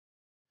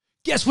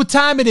Guess what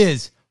time it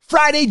is?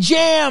 Friday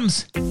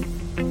Jams!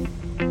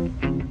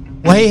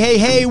 Well,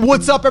 hey,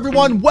 what's up,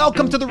 everyone?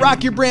 Welcome to the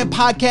Rock Your Brand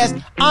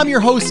Podcast. I'm your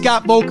host,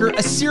 Scott Boker,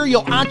 a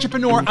serial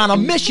entrepreneur on a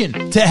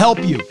mission to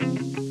help you.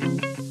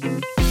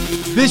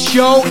 This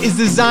show is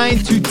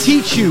designed to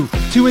teach you,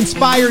 to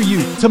inspire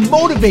you, to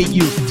motivate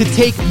you to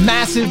take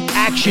massive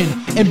action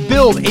and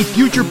build a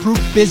future-proof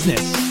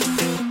business.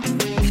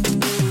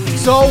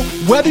 So,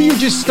 whether you're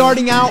just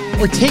starting out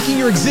or taking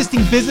your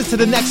existing business to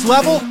the next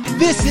level,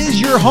 this is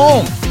your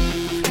home.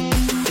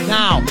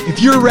 Now,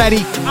 if you're ready,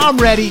 I'm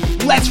ready.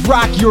 Let's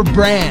rock your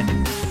brand.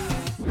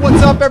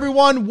 What's up,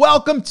 everyone?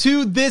 Welcome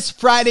to this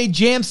Friday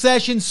Jam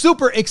session.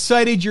 Super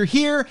excited you're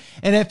here.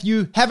 And if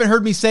you haven't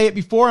heard me say it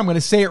before, I'm going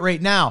to say it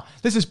right now.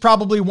 This is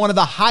probably one of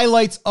the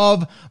highlights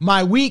of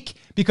my week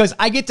because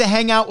I get to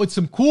hang out with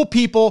some cool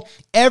people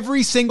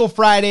every single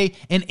Friday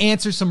and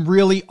answer some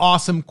really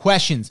awesome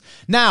questions.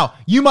 Now,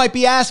 you might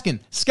be asking,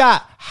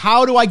 Scott,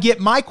 how do I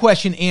get my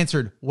question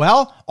answered?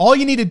 Well, all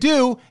you need to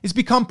do is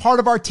become part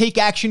of our Take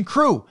Action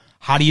crew.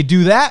 How do you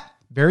do that?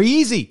 Very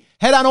easy.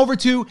 Head on over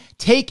to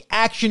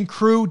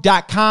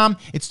takeactioncrew.com.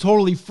 It's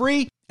totally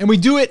free, and we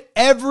do it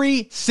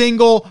every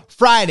single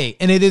Friday,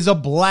 and it is a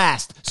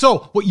blast.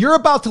 So what you're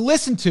about to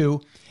listen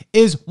to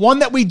is one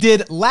that we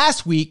did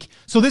last week.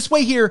 So this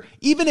way here,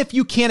 even if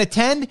you can't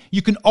attend,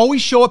 you can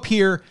always show up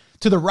here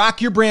to the Rock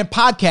Your Brand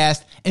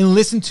podcast and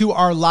listen to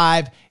our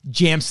live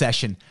jam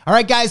session. All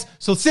right, guys,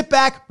 so sit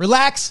back,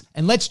 relax,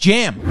 and let's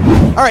jam.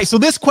 All right, so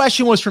this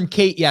question was from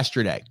Kate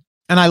yesterday,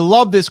 and I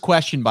love this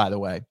question, by the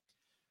way.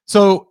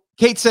 So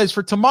Kate says,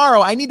 for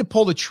tomorrow, I need to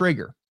pull the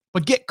trigger,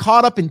 but get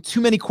caught up in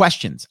too many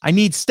questions. I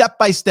need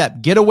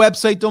step-by-step, get a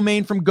website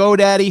domain from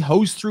GoDaddy,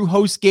 host through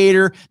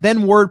HostGator,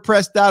 then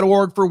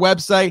WordPress.org for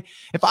website.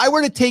 If I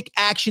were to take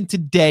action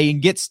today and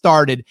get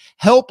started,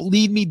 help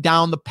lead me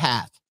down the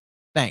path.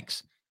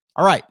 Thanks.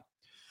 All right.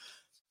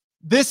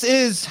 This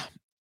is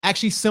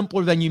actually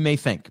simpler than you may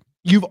think.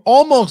 You've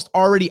almost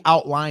already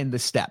outlined the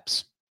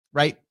steps,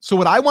 right? So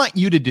what I want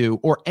you to do,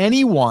 or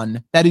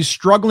anyone that is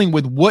struggling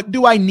with what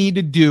do I need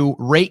to do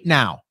right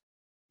now,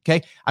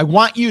 okay? I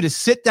want you to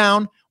sit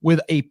down with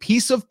a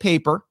piece of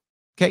paper,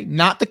 okay?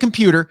 Not the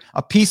computer,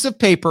 a piece of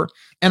paper,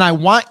 and I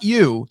want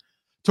you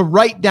to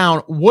write down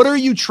what are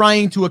you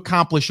trying to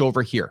accomplish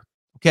over here,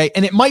 okay?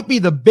 And it might be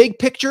the big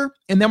picture,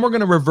 and then we're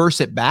going to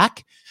reverse it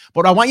back.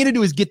 But what I want you to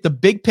do is get the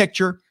big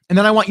picture, and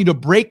then I want you to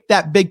break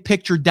that big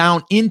picture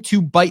down into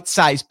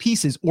bite-sized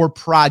pieces or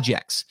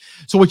projects.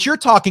 So what you're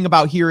talking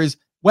about here is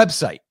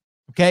website,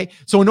 okay?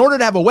 So in order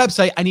to have a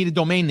website, I need a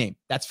domain name.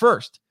 That's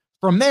first.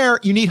 From there,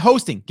 you need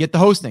hosting. Get the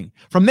hosting.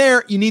 From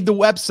there, you need the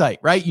website,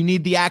 right? You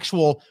need the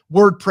actual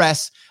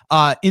WordPress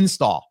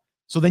install.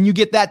 So then you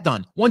get that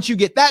done. Once you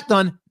get that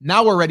done,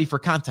 now we're ready for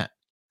content.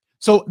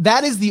 So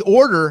that is the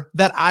order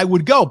that I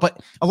would go. But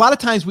a lot of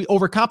times we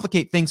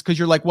overcomplicate things because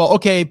you're like, well,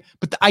 okay,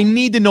 but I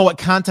need to know what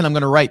content I'm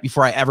going to write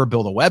before I ever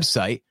build a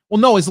website. Well,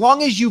 no, as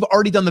long as you've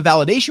already done the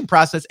validation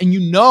process and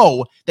you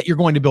know that you're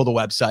going to build a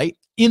website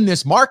in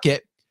this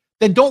market,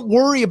 then don't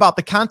worry about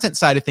the content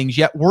side of things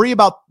yet. Worry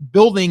about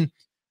building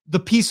the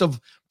piece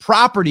of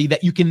property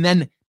that you can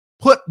then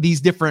put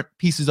these different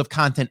pieces of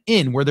content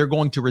in where they're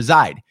going to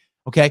reside.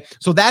 Okay.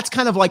 So that's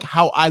kind of like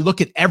how I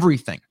look at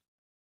everything.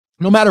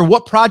 No matter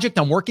what project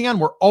I'm working on,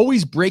 we're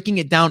always breaking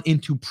it down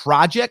into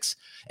projects,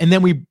 and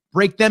then we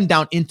break them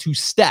down into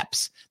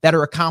steps that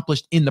are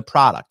accomplished in the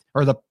product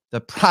or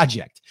the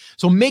project.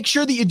 So make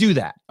sure that you do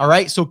that. All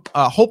right. So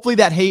hopefully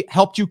that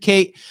helped you,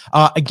 Kate.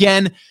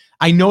 Again,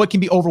 I know it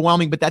can be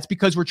overwhelming, but that's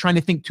because we're trying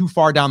to think too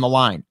far down the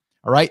line.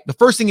 All right. The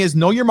first thing is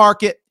know your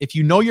market. If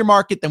you know your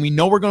market, then we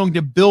know we're going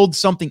to build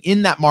something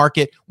in that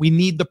market. We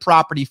need the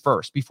property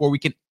first before we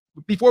can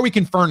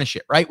furnish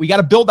it, right? We got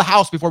to build the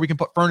house before we can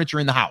put furniture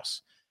in the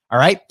house. All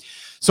right.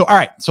 So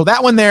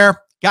that one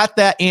there, got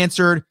that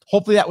answered.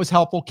 Hopefully that was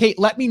helpful. Kate,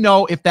 let me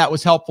know if that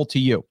was helpful to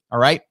you. All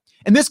right.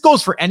 And this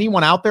goes for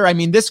anyone out there. I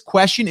mean, this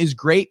question is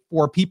great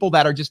for people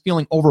that are just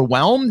feeling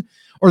overwhelmed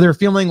or they're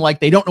feeling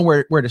like they don't know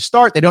where to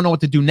start. They don't know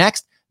what to do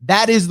next.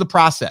 That is the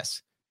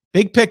process.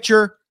 Big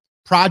picture,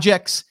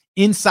 projects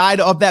inside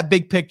of that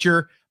big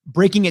picture,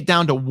 breaking it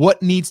down to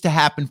what needs to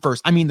happen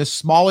first. I mean, the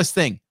smallest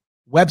thing,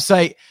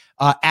 website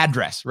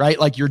address, right?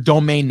 Like your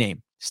domain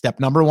name.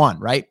 Step number one,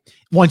 right?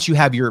 Once you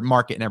have your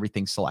market and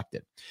everything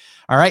selected.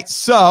 All right.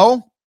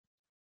 So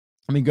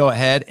let me go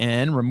ahead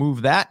and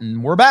remove that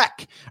and we're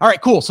back. All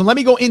right, cool. So let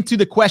me go into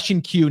the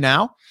question queue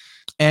now.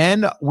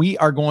 And we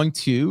are going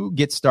to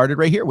get started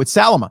right here with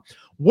Salama.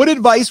 What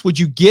advice would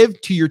you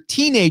give to your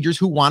teenagers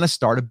who want to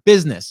start a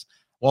business?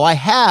 Well, I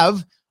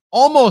have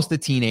almost a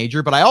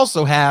teenager, but I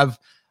also have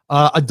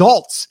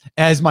adults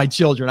as my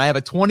children. I have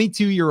a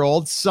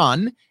 22-year-old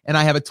son and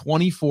I have a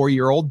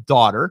 24-year-old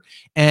daughter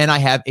and I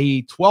have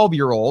a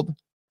 12-year-old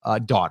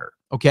daughter.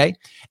 Okay.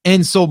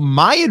 And so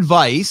my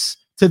advice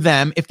to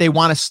them, if they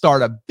want to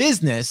start a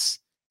business,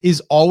 is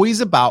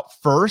always about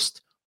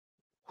first,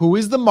 who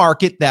is the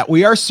market that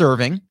we are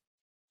serving?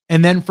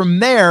 And then from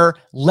there,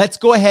 let's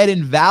go ahead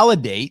and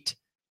validate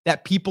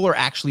that people are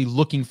actually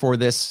looking for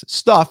this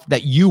stuff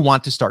that you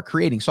want to start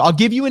creating. So I'll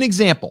give you an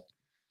example.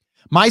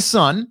 My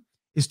son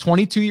is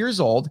 22 years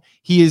old.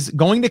 He is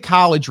going to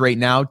college right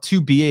now to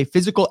be a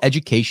physical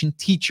education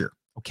teacher.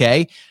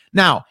 Okay.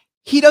 Now,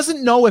 he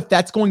doesn't know if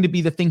that's going to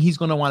be the thing he's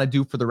going to want to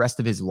do for the rest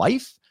of his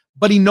life,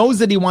 but he knows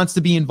that he wants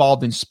to be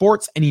involved in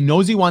sports, and he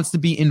knows he wants to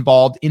be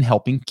involved in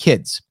helping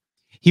kids.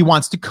 He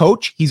wants to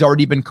coach. He's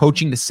already been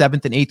coaching the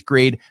 7th and 8th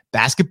grade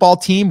basketball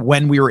team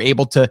when we were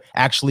able to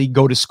actually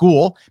go to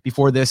school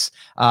before this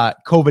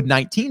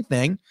COVID-19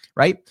 thing,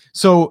 right?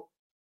 So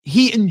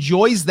he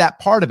enjoys that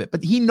part of it,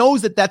 but he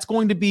knows that it's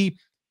going to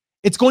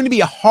be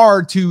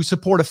hard to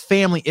support a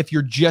family if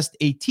you're just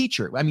a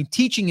teacher. I mean,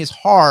 teaching is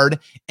hard,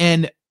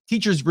 and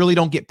teachers really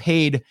don't get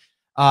paid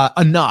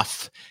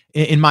enough,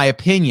 in my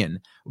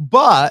opinion.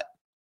 But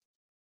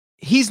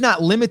he's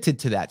not limited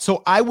to that.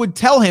 So I would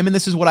tell him, and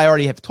this is what I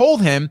already have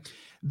told him,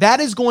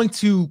 that's going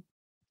to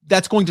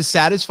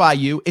satisfy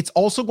you. It's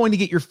also going to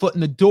get your foot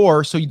in the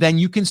door, so then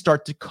you can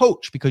start to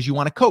coach because you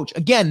want to coach.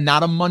 Again,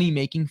 not a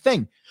money-making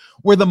thing.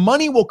 Where the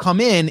money will come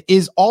in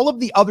is all of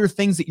the other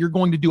things that you're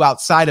going to do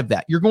outside of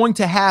that. You're going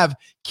to have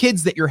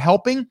kids that you're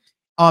helping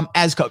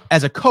as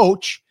a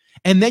coach,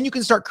 and then you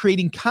can start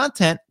creating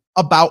content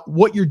about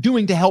what you're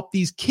doing to help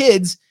these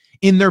kids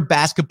in their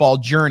basketball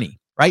journey,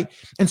 right?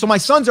 And so my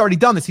son's already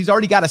done this. He's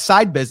already got a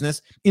side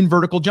business in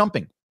vertical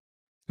jumping.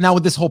 Now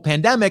with this whole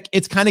pandemic,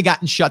 it's kind of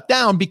gotten shut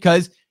down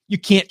because you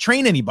can't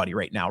train anybody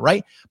right now,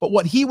 right? But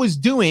what he was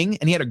doing,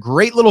 and he had a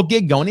great little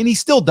gig going, and he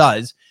still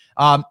does.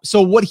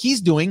 So what he's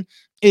doing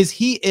is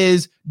he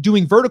is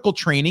doing vertical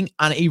training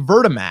on a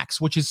Vertimax,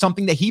 which is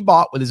something that he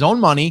bought with his own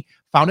money,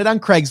 found it on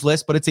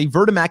Craigslist, but it's a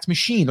Vertimax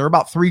machine. They're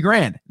about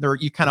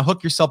 $3,000. You kind of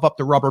hook yourself up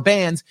to rubber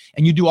bands,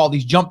 and you do all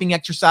these jumping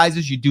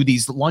exercises. You do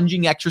these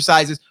lunging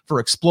exercises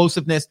for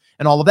explosiveness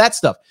and all of that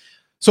stuff.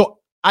 So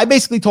I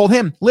basically told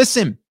him,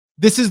 listen,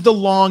 this is the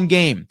long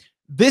game.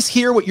 This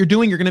here, what you're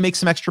doing, you're going to make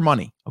some extra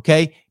money,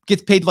 okay?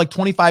 Gets paid like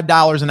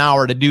 $25 an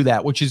hour to do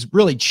that, which is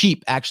really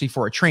cheap actually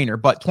for a trainer,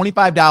 but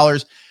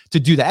 $25 to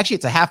do that. Actually,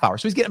 it's a half hour.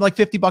 So he's getting like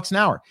 $50 an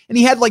hour. And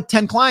he had like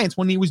 10 clients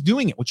when he was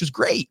doing it, which was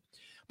great.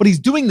 But he's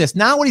doing this.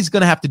 Now what he's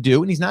going to have to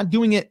do, and he's not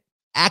doing it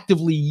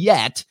actively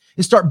yet,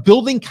 is start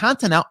building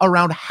content out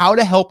around how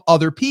to help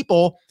other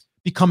people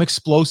become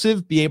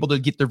explosive, be able to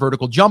get their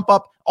vertical jump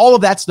up, all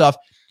of that stuff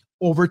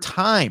over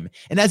time.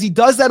 And as he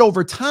does that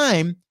over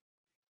time,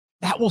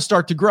 that will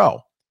start to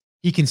grow.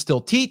 He can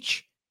still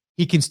teach,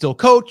 he can still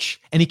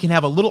coach, and he can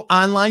have a little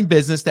online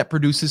business that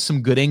produces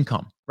some good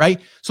income,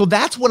 right? So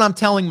that's what I'm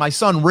telling my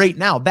son right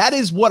now. That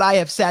is what I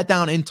have sat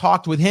down and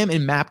talked with him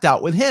and mapped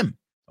out with him,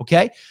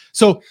 okay?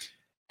 So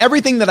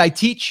everything that I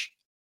teach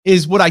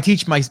is what I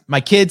teach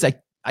my kids.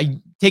 I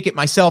take it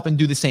myself and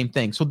do the same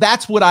thing. So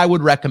that's what I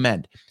would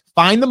recommend.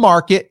 Find the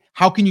market.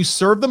 How can you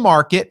serve the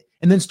market?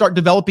 And then start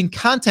developing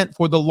content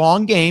for the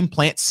long game,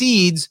 plant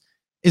seeds,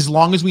 as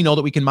long as we know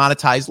that we can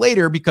monetize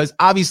later, because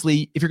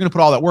obviously if you're going to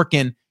put all that work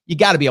in, you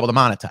got to be able to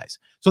monetize.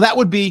 So that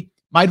would be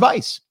my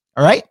advice.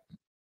 All right.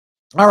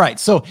 All right.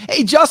 So,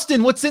 hey,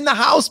 Justin, what's in the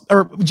house?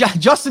 Or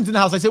Justin's in the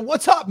house. I said,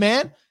 what's up,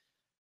 man?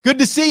 Good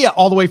to see you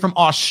all the way from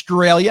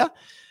Australia.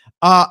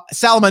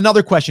 Salam,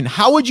 another question.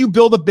 How would you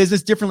build a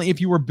business differently if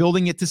you were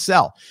building it to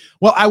sell?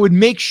 Well, I would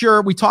make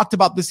sure, we talked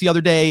about this the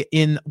other day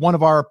in one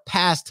of our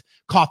past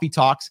coffee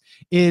talks,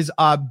 is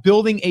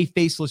building a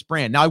faceless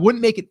brand. Now, I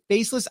wouldn't make it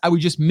faceless. I would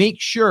just make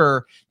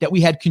sure that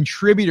we had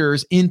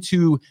contributors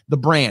into the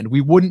brand.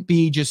 We wouldn't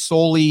be just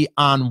solely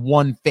on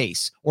one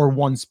face or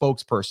one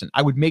spokesperson.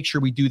 I would make sure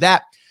we do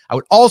that. I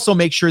would also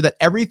make sure that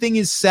everything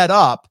is set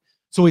up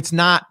so it's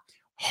not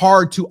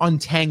hard to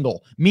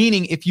untangle.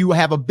 Meaning, if you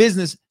have a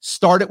business,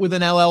 start it with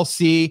an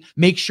LLC,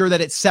 make sure that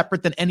it's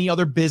separate than any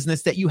other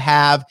business that you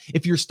have.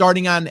 If you're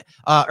starting on,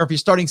 or if you're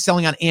starting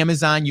selling on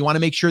Amazon, you want to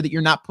make sure that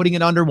you're not putting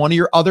it under one of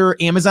your other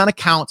Amazon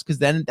accounts, because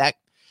then that,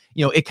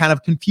 it kind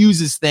of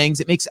confuses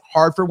things. It makes it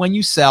hard for when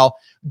you sell.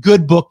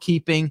 Good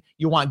bookkeeping.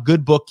 You want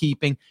good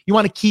bookkeeping. You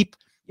want to keep,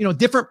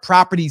 different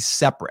properties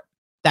separate.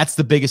 That's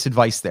the biggest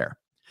advice there.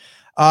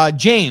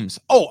 James,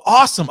 oh,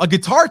 awesome. A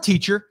guitar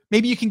teacher.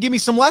 Maybe you can give me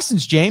some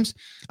lessons, James.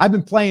 I've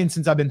been playing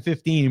since I've been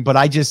 15, but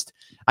I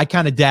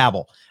kind of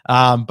dabble.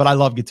 But I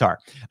love guitar.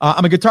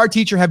 I'm a guitar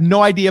teacher, have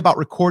no idea about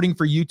recording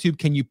for YouTube.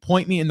 Can you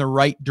point me in the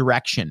right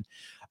direction?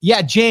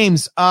 Yeah,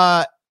 James,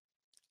 I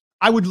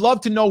would love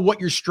to know what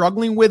you're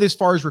struggling with as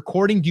far as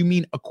recording. Do you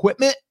mean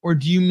equipment, or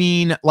do you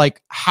mean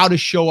like how to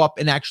show up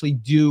and actually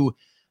do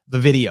the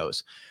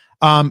videos?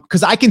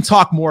 Because I can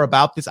talk more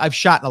about this. I've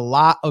shot a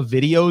lot of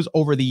videos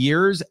over the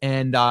years,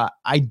 and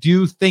I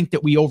do think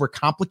that we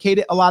overcomplicate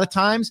it a lot of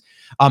times.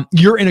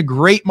 You're in a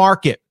great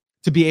market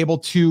to be able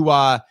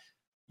to,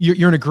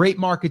 you're in a great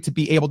market to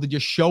be able to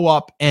just show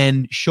up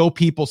and show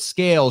people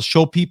scales,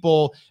 show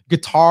people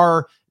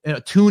guitar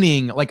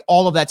tuning, like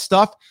all of that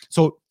stuff.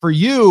 So for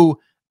you,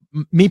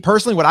 me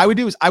personally, what I would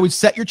do is I would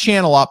set your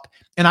channel up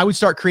and I would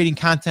start creating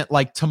content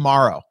like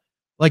tomorrow.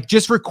 Like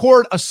just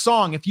record a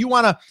song. If you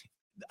want to,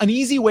 an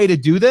easy way to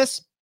do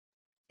this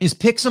is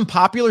pick some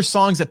popular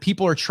songs that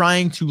people are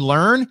trying to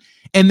learn,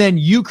 and then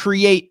you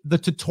create the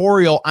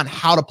tutorial on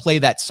how to play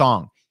that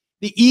song.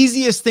 The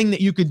easiest thing that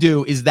you could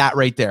do is that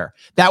right there.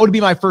 That would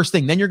be my first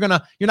thing. Then you're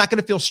not going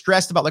to feel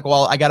stressed about like,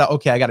 well, I got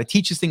to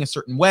teach this thing a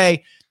certain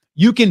way.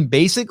 You can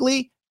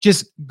basically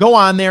just go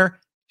on there,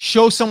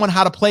 show someone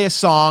how to play a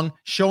song,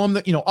 show them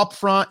the, up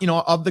front,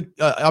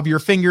 of your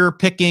finger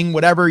picking,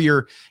 whatever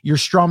you're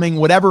strumming,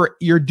 whatever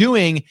you're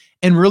doing,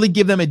 and really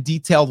give them a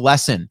detailed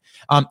lesson.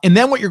 And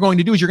then what you're going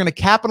to do is you're going to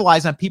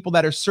capitalize on people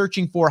that are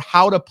searching for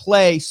how to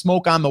play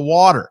Smoke on the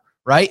Water,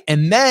 right?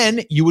 And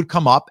then you would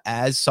come up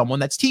as someone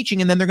that's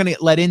teaching, and then they're going to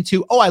get led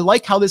into, oh, I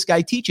like how this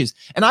guy teaches.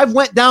 And I've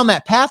went down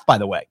that path, by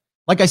the way.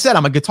 Like I said,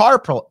 I'm a guitar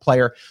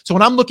player. So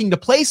when I'm looking to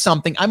play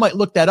something, I might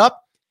look that up.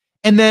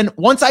 And then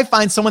once I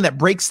find someone that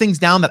breaks things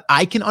down that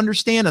I can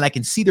understand and I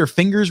can see their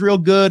fingers real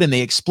good and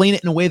they explain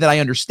it in a way that I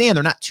understand,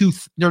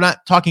 they're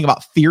not talking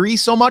about theory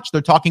so much.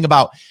 They're talking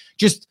about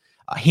just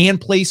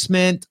hand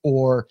placement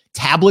or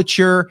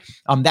tablature,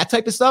 that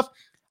type of stuff.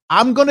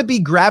 I'm going to be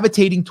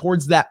gravitating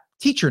towards that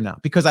teacher now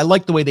because I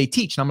like the way they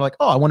teach. And I'm like,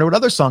 oh, I wonder what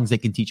other songs they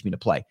can teach me to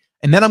play.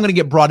 And then I'm going to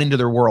get brought into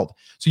their world.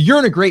 So you're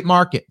in a great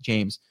market,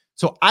 James.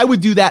 So I would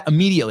do that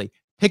immediately.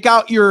 Pick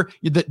out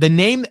the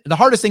name. The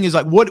hardest thing is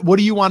like, what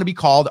do you want to be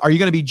called? Are you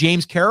going to be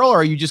James Carroll, or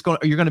are you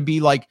going to be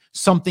like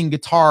something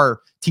guitar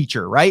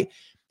teacher, right?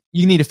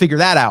 You need to figure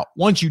that out.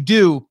 Once you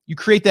do, you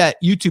create that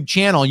YouTube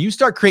channel, you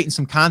start creating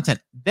some content.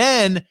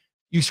 Then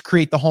you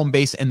create the home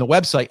base and the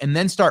website, and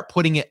then start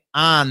putting it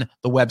on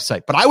the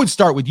website. But I would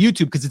start with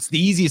YouTube because it's the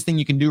easiest thing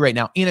you can do right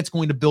now, and it's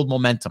going to build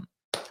momentum.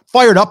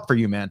 Fired up for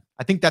you, man.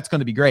 I think that's going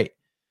to be great.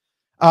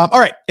 All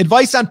right.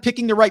 Advice on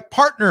picking the right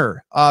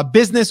partner,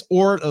 business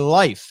or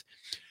life.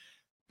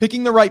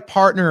 Picking the right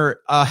partner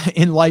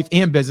in life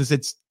and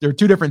business, they're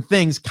two different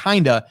things,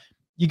 kind of.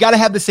 You got to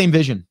have the same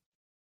vision.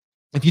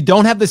 If you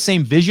don't have the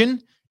same vision,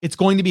 it's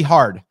going to be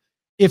hard.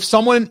 If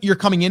someone you're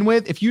coming in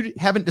with, if you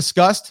haven't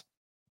discussed,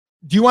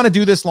 do you want to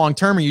do this long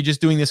term, or are you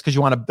just doing this because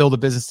you want to build a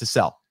business to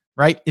sell,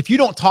 right? If you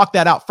don't talk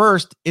that out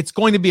first, it's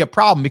going to be a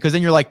problem because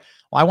then you're like,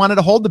 well, I wanted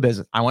to hold the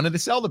business. I wanted to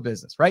sell the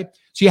business, right?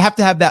 So you have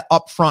to have that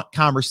upfront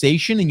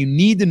conversation, and you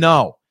need to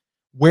know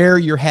where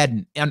you're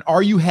heading and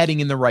are you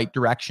heading in the right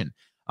direction?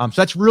 So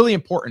that's really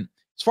important.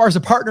 As far as a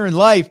partner in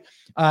life,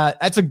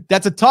 that's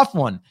a tough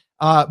one.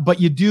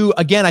 But you do,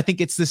 again, I think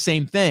it's the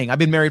same thing. I've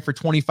been married for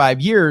 25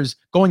 years,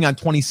 going on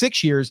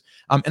 26 years.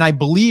 And I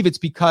believe it's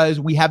because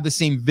we have the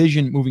same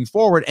vision moving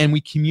forward and we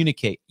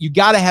communicate. You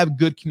got to have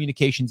good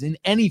communications in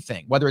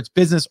anything, whether it's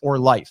business or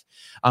life.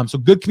 So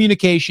good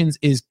communications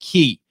is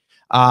key.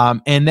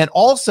 And then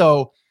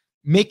also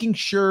making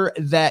sure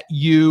that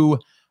you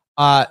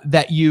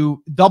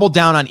double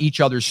down on each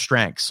other's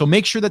strengths. So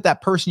make sure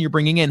that person you're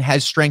bringing in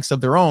has strengths of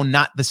their own,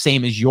 not the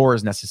same as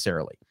yours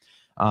necessarily.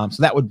 So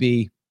that would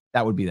be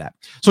that.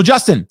 So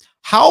Justin,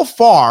 how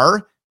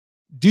far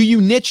do you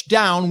niche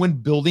down when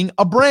building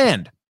a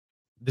brand?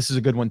 This is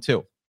a good one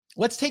too.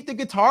 Let's take the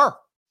guitar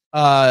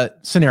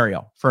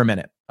scenario for a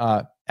minute.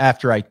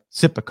 After I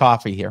sip a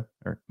coffee here,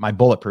 or my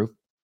Bulletproof.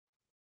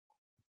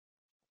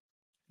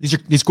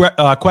 These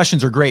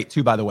questions are great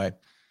too, by the way.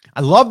 I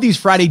love these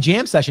Friday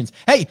jam sessions.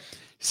 Hey,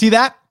 see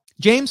that,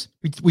 James?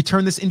 We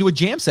turn this into a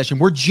jam session.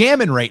 We're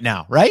jamming right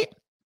now, right?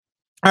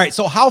 All right,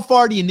 so how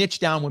far do you niche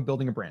down when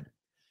building a brand?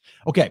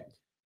 Okay,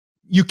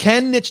 you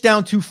can niche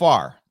down too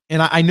far.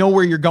 And I know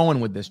where you're going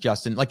with this,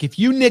 Justin. Like if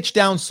you niche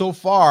down so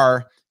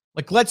far,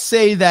 like let's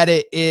say that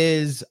it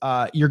is,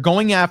 you're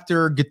going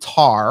after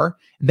guitar,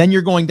 then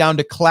you're going down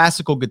to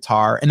classical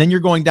guitar, and then you're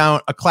going down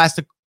a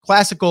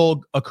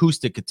classical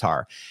acoustic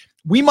guitar.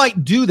 We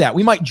might do that.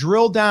 We might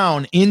drill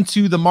down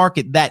into the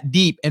market that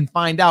deep and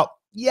find out,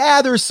 yeah,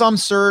 there's some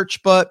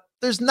search, but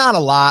there's not a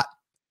lot.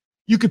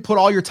 You could put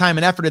all your time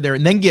and effort in there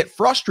and then get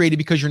frustrated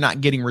because you're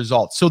not getting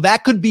results. So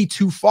that could be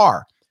too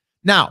far.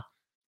 Now,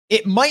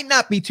 it might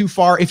not be too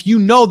far if you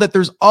know that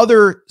there's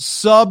other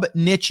sub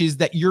niches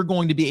that you're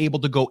going to be able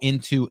to go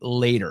into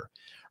later,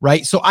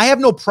 right? So I have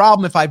no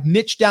problem if I've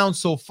niched down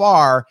so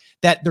far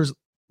that there's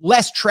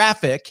less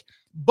traffic,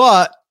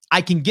 but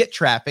I can get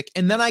traffic,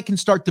 and then I can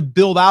start to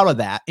build out of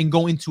that and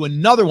go into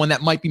another one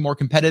that might be more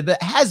competitive,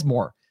 that has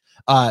more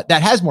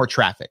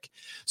traffic.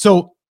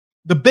 So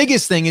the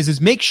biggest thing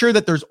is make sure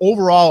that there's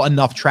overall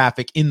enough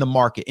traffic in the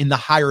market, in the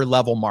higher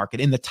level market,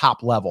 in the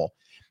top level.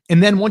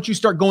 And then once you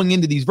start going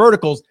into these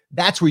verticals,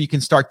 that's where you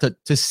can start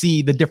to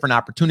see the different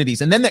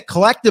opportunities. And then that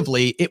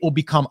collectively, it will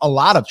become a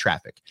lot of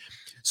traffic.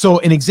 So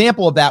an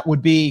example of that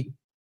would be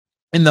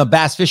in the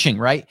bass fishing,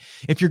 right?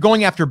 If you're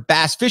going after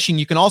bass fishing,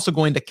 you can also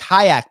go into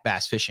kayak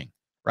bass fishing,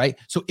 right?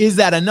 So is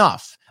that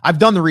enough? I've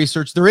done the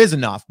research. There is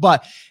enough.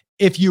 But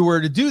if you were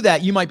to do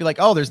that, you might be like,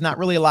 oh, there's not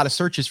really a lot of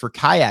searches for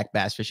kayak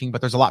bass fishing, but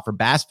there's a lot for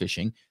bass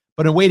fishing.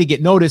 But a way to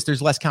get noticed,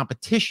 there's less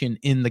competition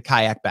in the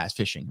kayak bass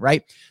fishing,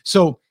 right?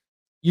 So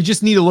you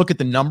just need to look at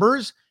the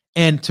numbers.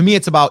 And to me,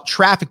 it's about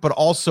traffic, but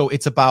also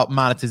it's about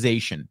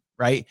monetization,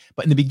 right?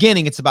 But in the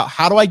beginning, it's about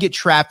how do I get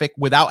traffic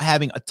without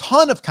having a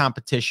ton of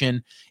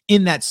competition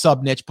in that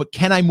sub niche, but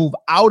can I move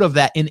out of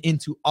that and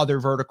into other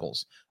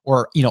verticals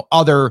or,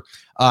 other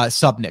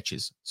sub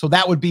niches? So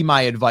that would be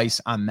my advice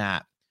on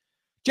that.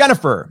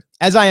 Jennifer,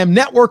 as I am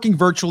networking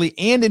virtually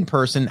and in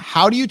person,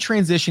 how do you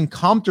transition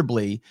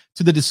comfortably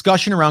to the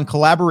discussion around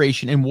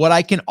collaboration and what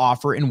I can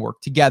offer and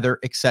work together,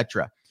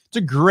 etc.? That's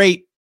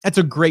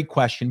a great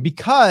question,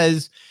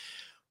 because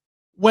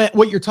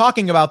what you're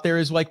talking about there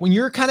is like when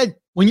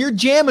you're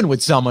jamming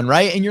with someone,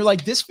 right? And you're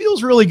like, this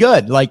feels really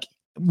good. Like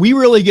we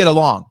really get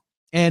along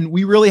and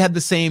we really have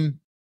the same,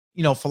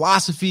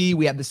 philosophy.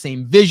 We have the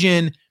same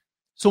vision.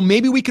 So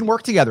maybe we can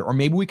work together, or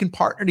maybe we can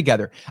partner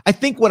together. I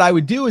think what I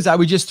would do is I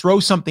would just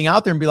throw something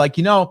out there and be like,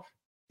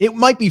 it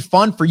might be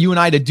fun for you and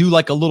I to do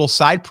like a little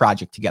side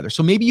project together.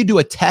 So maybe you do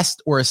a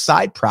test or a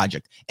side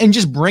project and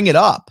just bring it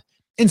up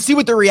and see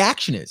what their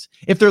reaction is.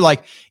 If they're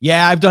like,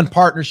 yeah, I've done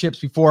partnerships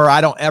before,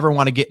 I don't ever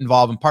want to get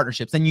involved in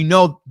partnerships,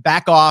 then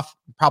back off,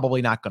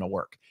 probably not going to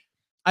work.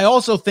 I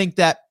also think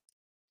that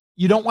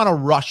you don't want to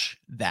rush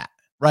that,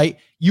 right?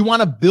 You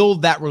want to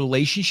build that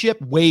relationship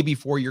way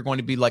before you're going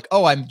to be like,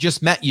 oh, I've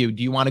just met you.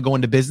 Do you want to go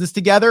into business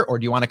together, or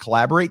do you want to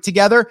collaborate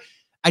together?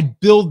 I'd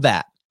build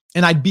that,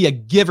 and I'd be a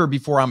giver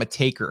before I'm a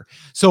taker.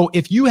 So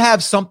if you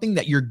have something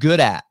that you're good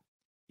at,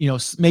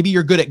 maybe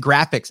you're good at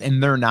graphics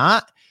and they're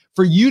not,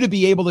 for you to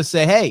be able to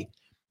say, hey,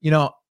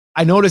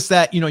 I noticed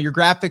that, your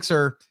graphics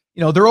are,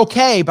 they're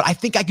okay, but I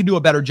think I could do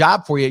a better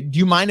job for you. Do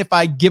you mind if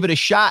I give it a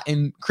shot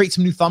and create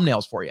some new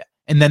thumbnails for you?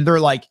 And then they're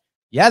like,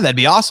 yeah, that'd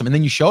be awesome. And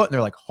then you show it and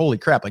they're like, holy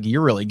crap, like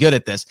you're really good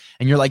at this.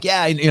 And you're like,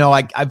 yeah,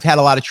 I've had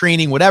a lot of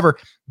training, whatever.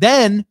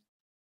 Then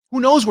who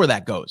knows where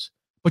that goes?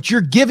 But you're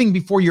giving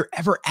before you're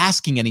ever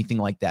asking anything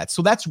like that.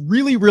 So that's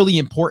really, really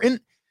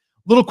important.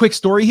 Little quick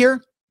story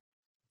here.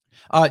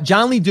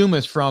 John Lee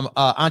Dumas from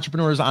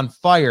Entrepreneurs on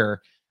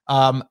Fire.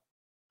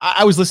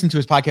 I was listening to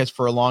his podcast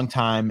for a long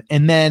time.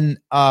 And then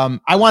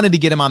I wanted to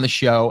get him on the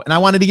show, and I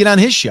wanted to get on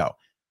his show.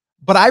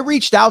 But I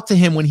reached out to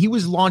him when he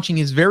was launching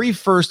his very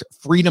first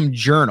Freedom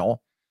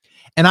Journal.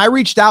 And I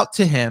reached out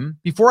to him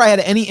before I had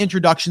any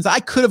introductions.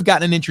 I could have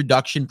gotten an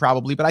introduction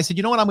probably, but I said,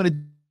 you know what I'm going to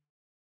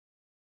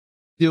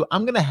do?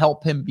 I'm going to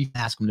help him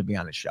ask him to be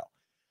on his show.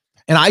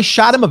 And I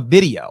shot him a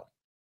video.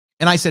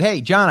 And I said, hey,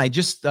 John, I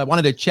just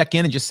wanted to check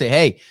in and just say,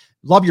 hey,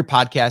 love your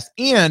podcast.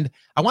 And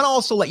I want to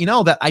also let you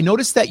know that I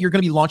noticed that you're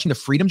going to be launching the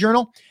Freedom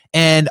Journal,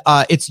 and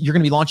you're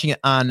going to be launching it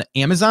on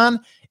Amazon.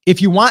 If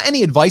you want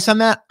any advice on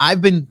that,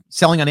 I've been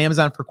selling on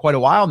Amazon for quite a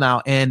while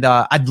now, and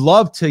I'd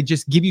love to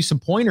just give you some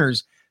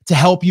pointers to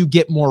help you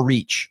get more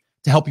reach,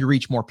 to help you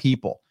reach more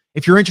people.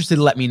 If you're interested,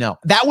 let me know.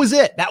 That was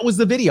it. That was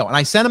the video. And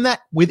I sent him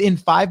that. Within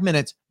 5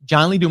 minutes,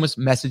 John Lee Dumas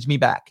messaged me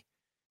back.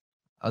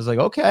 I was like,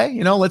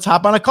 okay, let's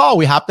hop on a call.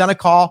 We hopped on a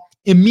call,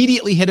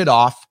 immediately hit it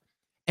off.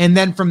 And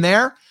then from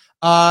there,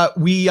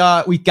 we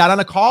got on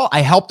a call.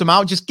 I helped him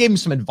out, just gave him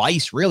some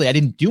advice. Really, I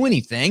didn't do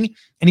anything,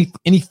 and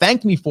he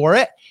thanked me for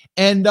it.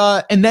 And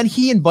then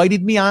he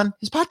invited me on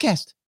his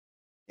podcast.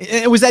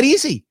 It was that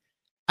easy.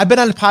 I've been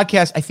on the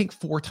podcast, I think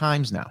 4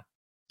 times now,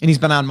 and he's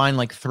been on mine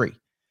like 3.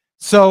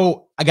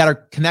 So I got a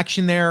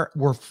connection there.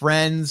 We're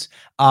friends.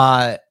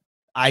 I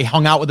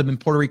hung out with him in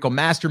Puerto Rico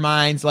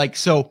masterminds.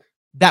 So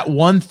that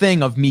one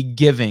thing of me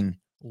giving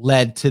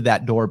led to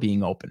that door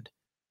being opened.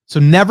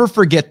 So never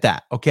forget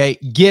that. Okay.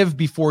 Give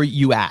before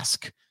you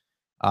ask.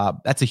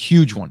 That's a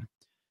huge one.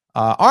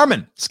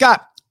 Armin,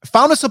 Scott,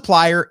 found a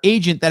supplier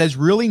agent that has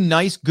really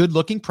nice, good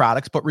looking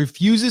products, but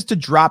refuses to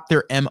drop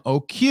their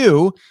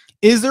MOQ.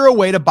 Is there a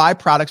way to buy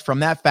products from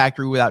that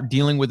factory without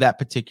dealing with that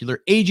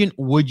particular agent?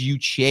 Would you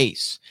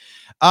chase?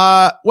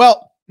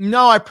 Well,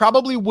 no, I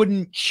probably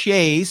wouldn't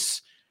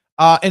chase.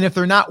 And if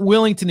they're not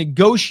willing to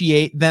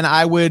negotiate, then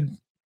I would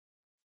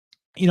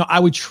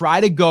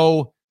try to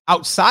go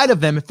outside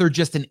of them if they're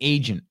just an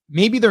agent.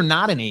 Maybe they're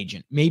not an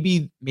agent.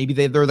 Maybe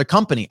they're the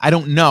company. I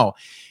don't know.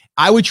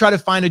 I would try to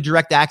find a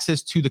direct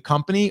access to the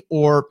company,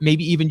 or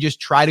maybe even just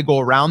try to go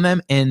around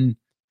them and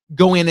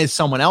go in as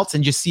someone else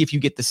and just see if you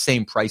get the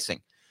same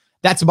pricing.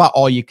 That's about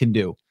all you can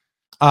do.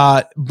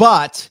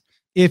 But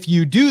if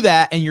you do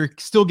that and you're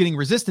still getting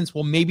resistance,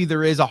 well, maybe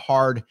there is a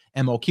hard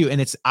MOQ and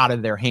it's out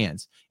of their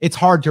hands. It's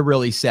hard to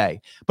really say.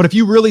 But if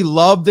you really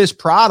love this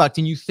product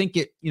and you think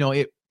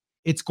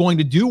it's going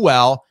to do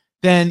well,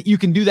 then you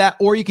can do that,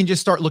 or you can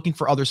just start looking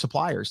for other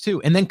suppliers too,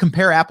 and then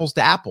compare apples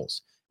to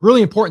apples.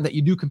 Really important that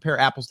you do compare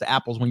apples to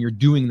apples when you're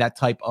doing that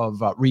type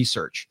of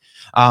research.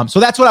 So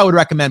that's what I would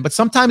recommend. But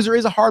sometimes there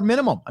is a hard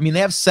minimum. I mean, they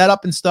have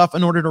setup and stuff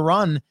in order to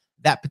run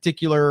that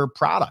particular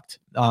product.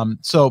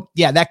 So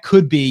yeah, that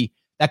could be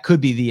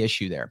the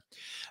issue there.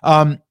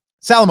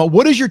 Salama,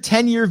 what is your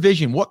 10-year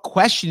vision? What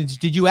questions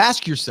did you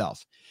ask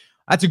yourself?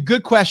 That's a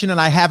good question, and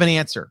I have an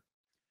answer.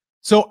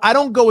 So I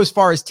don't go as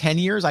far as 10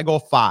 years. I go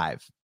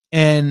 5.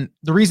 And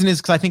the reason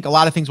is because I think a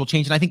lot of things will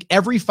change. And I think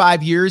every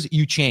 5 years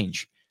you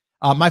change.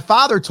 My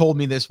father told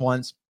me this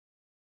once,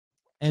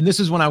 and this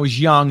is when I was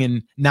young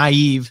and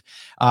naive.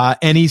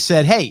 And he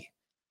said, hey,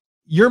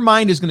 your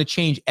mind is going to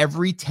change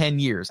every 10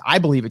 years. I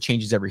believe it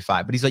changes every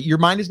 5, but he's like, your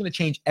mind is going to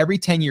change every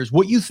 10 years.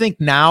 What you think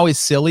now is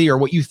silly, or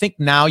what you think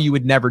now you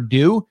would never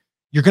do,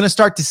 you're going to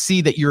start to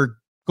see that you're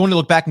going to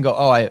look back and go,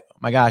 oh,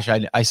 my gosh,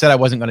 I said I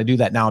wasn't going to do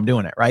that. Now I'm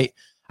doing it, right?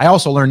 I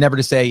also learned never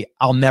to say,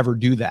 I'll never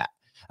do that,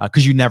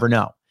 because you never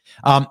know.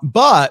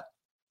 But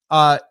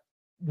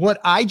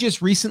what I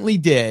just recently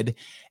did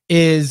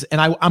is,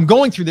 and I'm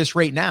going through this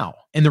right now.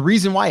 And the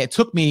reason why it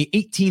took me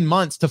 18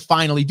 months to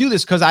finally do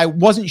this, because I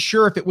wasn't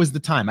sure if it was the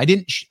time. I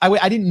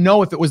didn't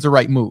know if it was the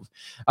right move.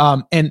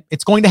 And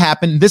it's going to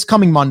happen this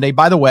coming Monday,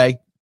 by the way.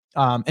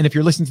 And if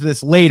you're listening to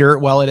this later,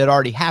 well, it had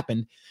already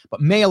happened,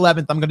 but May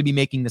 11th, I'm going to be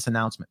making this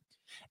announcement.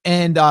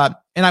 And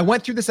I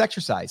went through this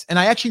exercise, and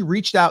I actually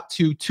reached out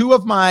to two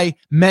of my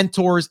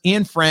mentors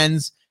and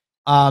friends.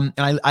 And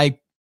I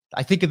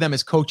think of them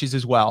as coaches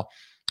as well.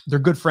 They're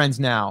good friends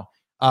now.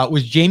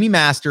 Was Jamie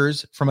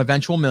Masters from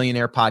Eventual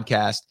Millionaire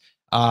podcast.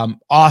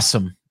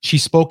 Awesome. She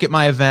spoke at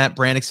my event,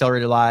 Brand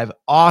Accelerator Live.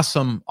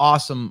 Awesome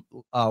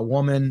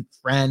woman,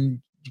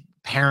 friend,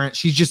 parent.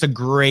 She's just a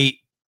great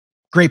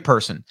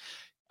person.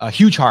 A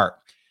huge heart.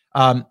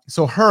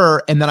 So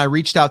her, and then I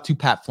reached out to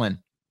Pat Flynn,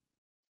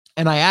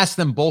 and I asked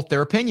them both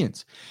their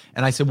opinions.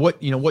 And I said,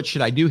 what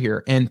should I do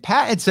here? And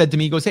Pat had said to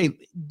me, he goes, hey,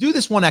 do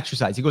this one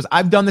exercise. He goes,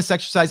 I've done this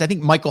exercise. I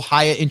think Michael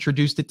Hyatt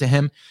introduced it to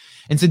him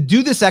and said,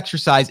 do this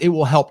exercise. It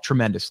will help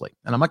tremendously.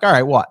 And I'm like, all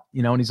right, what?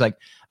 And he's like,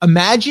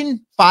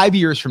 imagine 5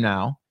 years from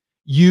now,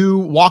 you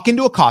walk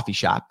into a coffee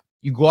shop,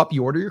 you go up,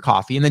 you order your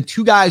coffee, and then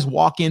two guys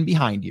walk in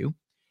behind you,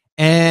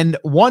 and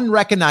one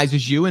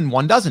recognizes you and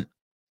one doesn't.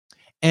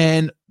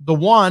 And the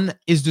one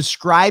is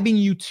describing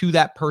you to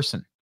that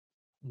person.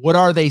 What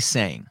are they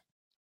saying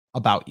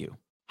about you?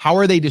 How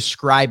are they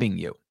describing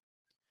you?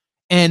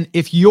 And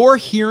if you're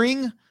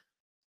hearing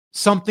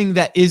something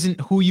that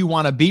isn't who you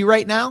want to be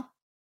right now,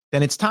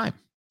 then it's time.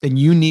 Then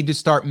you need to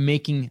start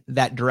making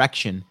that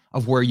direction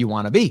of where you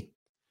want to be.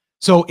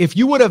 So if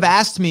you would have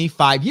asked me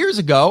 5 years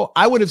ago,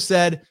 I would have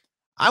said,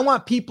 I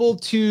want people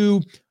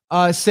to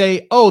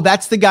say, oh,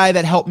 that's the guy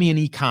that helped me in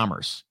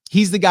e-commerce.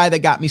 He's the guy that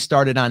got me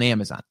started on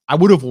Amazon. I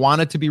would have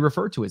wanted to be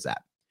referred to as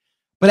that.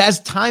 But as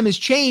time has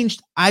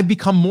changed, I've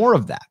become more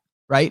of that,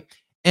 right?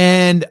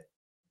 And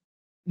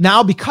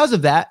now because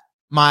of that,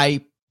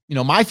 my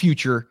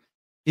future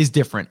is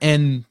different.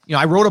 And,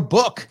 I wrote a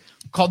book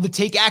called The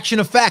Take Action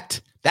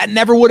Effect. That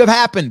never would have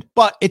happened,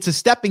 but it's a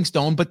stepping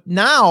stone. But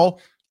now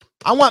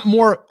I want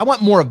more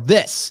of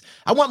this.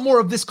 I want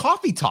more of this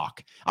coffee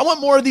talk. I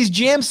want more of these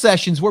jam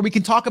sessions where we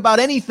can talk about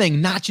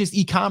anything, not just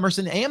e-commerce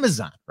and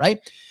Amazon, right?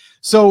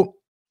 So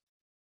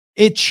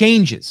it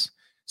changes.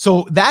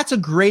 So that's a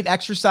great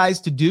exercise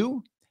to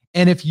do.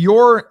 And if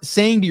you're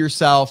saying to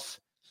yourself,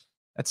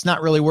 that's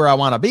not really where I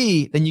want to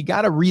be, then you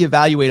got to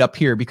reevaluate up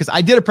here, because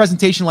I did a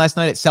presentation last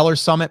night at Seller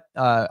Summit.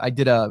 I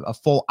did a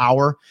full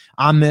hour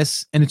on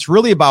this, and it's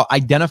really about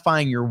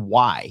identifying your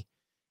why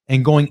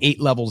and going 8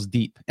 levels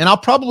deep. And I'll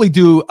probably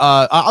do,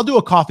 I'll do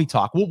a coffee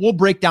talk. We'll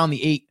break down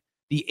the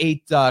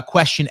eight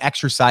question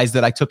exercise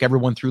that I took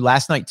everyone through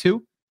last night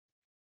too.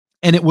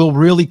 And it will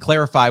really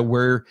clarify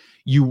where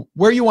you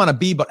want to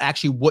be, but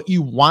actually what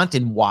you want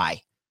and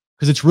why,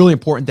 because it's really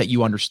important that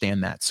you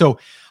understand that. So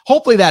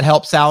hopefully that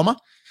helps, Salma.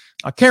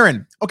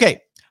 Karen, okay.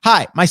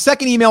 Hi, my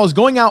second email is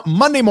going out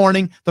Monday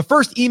morning. The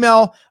first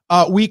email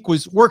week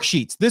was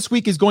worksheets. This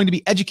week is going to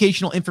be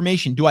educational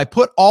information. Do I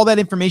put all that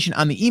information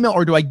on the email,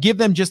 or do I give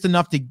them just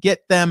enough to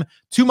get them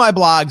to my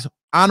blogs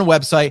on a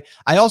website?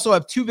 I also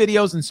have 2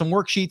 videos and some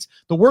worksheets.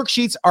 The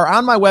worksheets are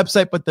on my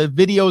website, but the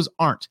videos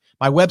aren't.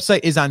 My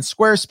website is on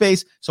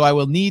Squarespace, so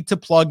I need a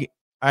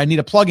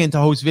plugin to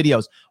host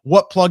videos.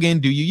 What plugin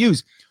do you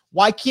use?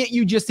 Why can't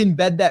you just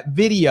embed that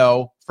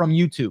video from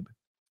YouTube?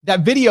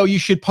 That video you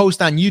should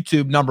post on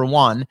YouTube, number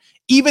one,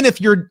 even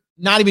if you're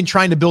not even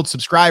trying to build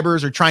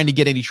subscribers or trying to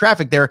get any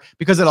traffic there,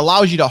 because it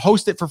allows you to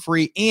host it for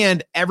free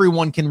and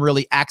everyone can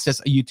really access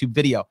a YouTube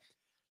video.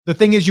 The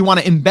thing is, you want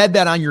to embed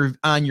that on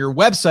your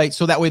website,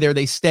 so that way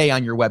they stay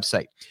on your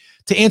website.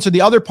 To answer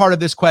the other part of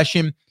this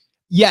question,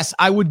 yes,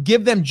 I would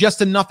give them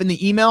just enough in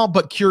the email,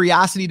 but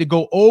curiosity to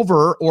go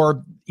over,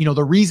 or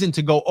the reason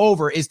to go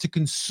over is to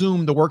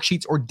consume the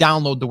worksheets or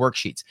download the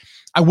worksheets.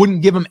 I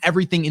wouldn't give them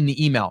everything in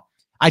the email.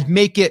 I'd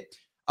make it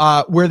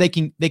where they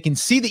can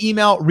see the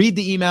email, read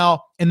the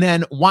email, and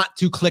then want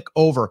to click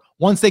over.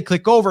 Once they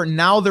click over,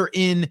 now they're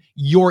in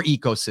your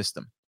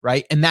ecosystem,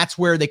 right? And that's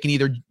where they can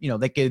either,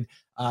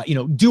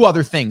 do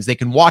other things. They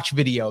can watch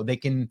video. They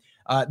can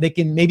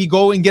maybe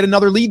go and get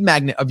another lead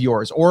magnet of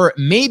yours, or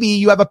maybe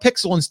you have a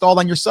pixel installed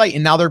on your site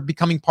and now they're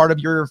becoming part of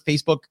your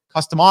Facebook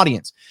custom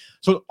audience.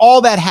 So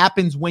all that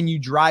happens when you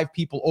drive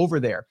people over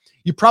there.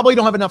 You probably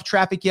don't have enough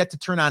traffic yet to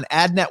turn on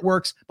ad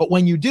networks, but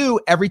when you do,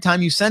 every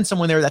time you send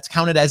someone there, that's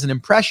counted as an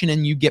impression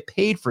and you get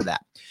paid for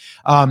that.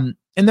 And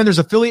then there's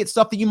affiliate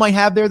stuff that you might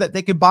have there that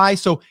they could buy.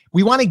 So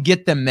we want to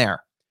get them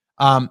there.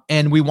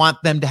 And we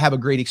want them to have a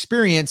great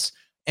experience.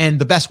 And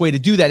the best way to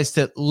do that is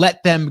to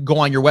let them go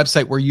on your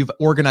website where you've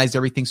organized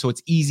everything so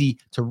it's easy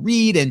to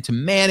read and to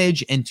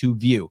manage and to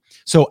view.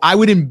 So I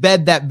would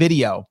embed that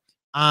video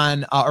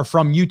on or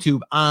from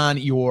YouTube on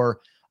your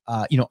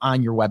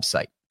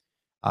website.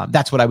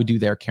 That's what I would do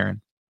there,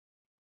 Karen.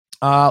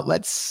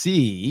 Let's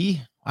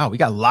see. Wow, we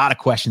got a lot of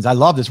questions. I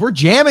love this. We're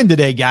jamming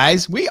today,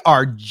 guys. We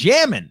are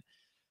jamming.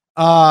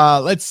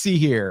 Let's see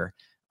here.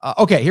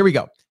 Okay, here we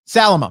go.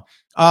 Salama,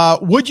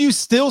 would you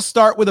still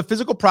start with a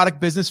physical product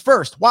business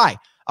first? Why?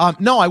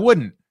 No, I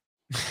wouldn't.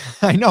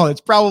 I know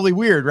it's probably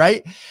weird,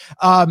 right?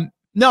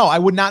 No, I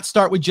would not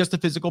start with just a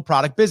physical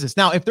product business.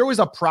 Now, if there was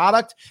a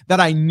product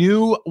that I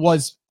knew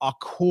was a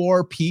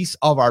core piece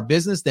of our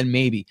business, then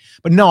maybe.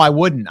 But no, I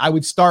wouldn't. I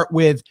would start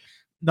with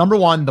number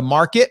one, the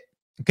market.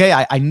 Okay,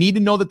 I need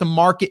to know that the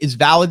market is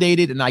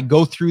validated, and I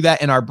go through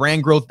that in our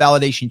brand growth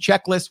validation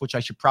checklist, which I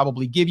should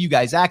probably give you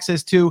guys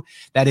access to.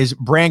 That is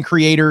Brand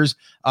Creators.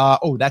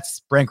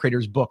 That's Brand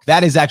Creators book.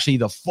 That is actually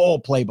the full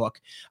playbook.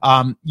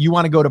 You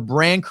want to go to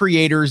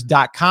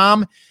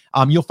brandcreators.com.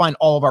 You'll find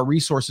all of our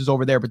resources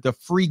over there, but the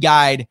free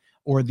guide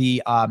or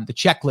the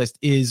checklist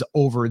is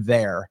over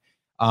there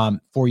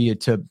for you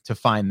to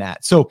find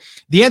that. So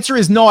the answer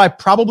is no, I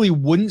probably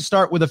wouldn't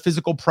start with a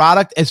physical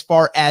product as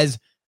far as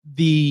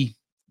the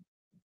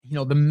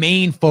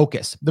main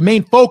focus. The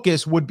main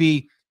focus would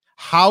be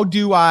how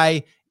do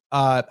I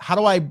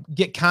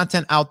get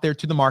content out there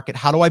to the market?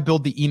 How do I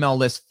build the email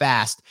list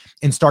fast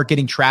and start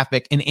getting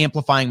traffic and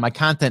amplifying my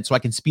content so I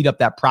can speed up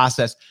that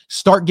process,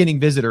 start getting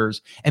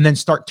visitors, and then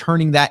start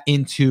turning that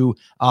into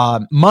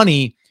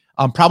money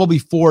probably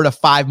 4 to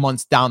 5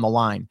 months down the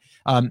line.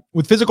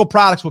 With physical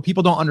products, what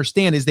people don't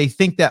understand is they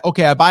think that,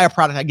 okay, I buy a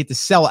product, I get to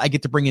sell it, I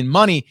get to bring in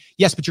money.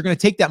 Yes, but you're going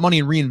to take that money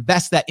and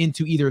reinvest that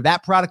into either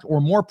that product or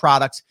more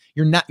products.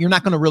 You're not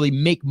going to really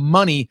make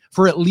money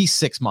for at least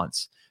 6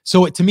 months.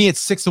 So to me,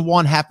 it's 6 of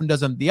one, half a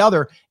dozen of the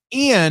other.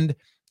 And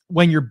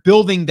when you're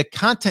building the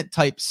content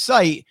type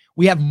site,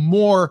 we have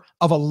more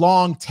of a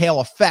long tail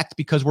effect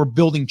because we're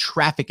building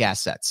traffic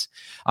assets.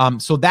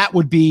 So that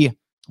would be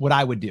what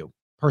I would do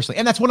personally.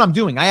 And that's what I'm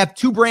doing. I have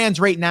 2 brands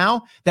right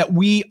now that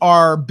we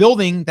are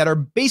building that are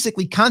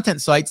basically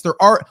content sites.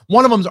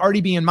 One of them is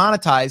already being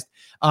monetized.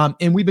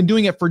 And we've been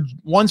doing it for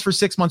one's for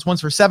 6 months,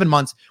 one's for 7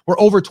 months. We're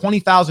over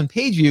 20,000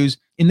 page views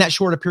in that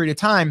shorter period of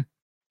time.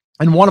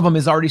 And one of them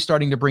is already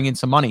starting to bring in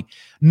some money.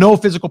 No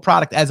physical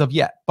product as of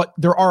yet, but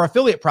there are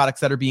affiliate products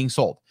that are being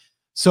sold.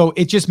 So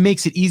it just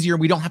makes it easier.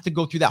 We don't have to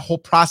go through that whole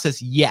process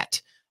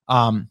yet.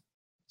 So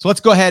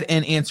let's go ahead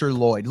and answer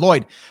Lloyd.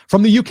 Lloyd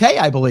from the UK,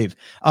 I believe.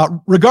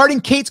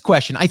 Regarding Kate's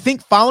question, I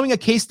think following a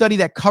case study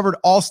that covered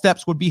all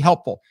steps would be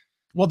helpful.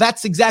 Well,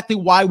 that's exactly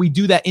why we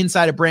do that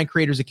inside of Brand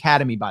Creators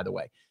Academy, by the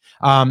way.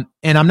 And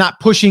I'm not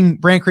pushing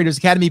Brand Creators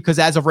Academy because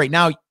as of right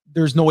now,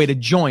 there's no way to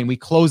join. We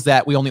close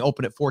that. We only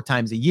open it 4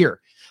 times a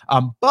year.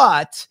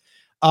 But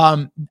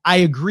I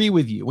agree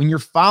with you. When you're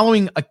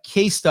following a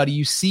case study,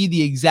 you see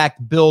the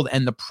exact build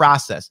and the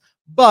process,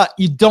 but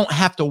you don't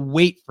have to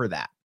wait for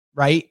that,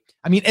 right?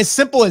 I mean, as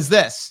simple as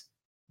this.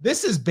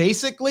 This is the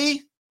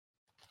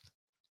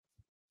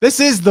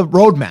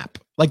roadmap.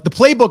 Like the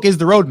playbook is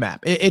the roadmap.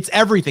 It's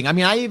everything. I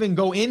mean, I even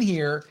go in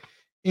here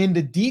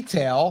into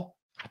detail.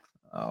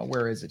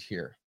 Where is it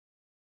here?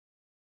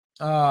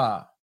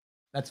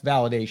 That's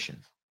validation.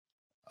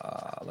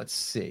 Let's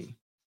see.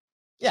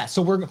 Yeah,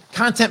 so we're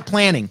content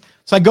planning.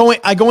 So I go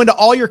into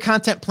all your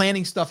content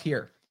planning stuff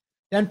here.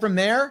 Then from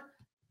there,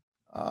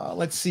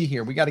 let's see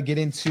here. We got to get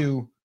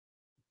into,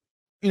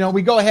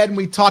 we go ahead and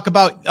we talk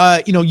about,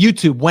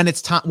 YouTube when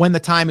the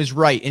time is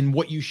right and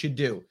what you should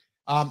do.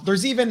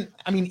 There's even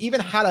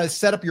how to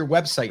set up your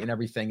website and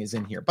everything is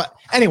in here. But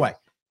anyway,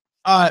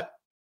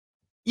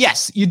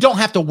 yes, you don't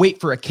have to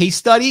wait for a case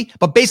study,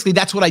 but basically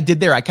that's what I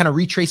did there. I kind of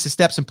retraced the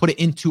steps and put it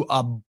into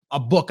a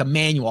book, a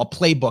manual, a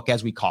playbook,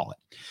 as we call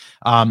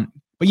it.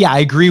 But yeah, I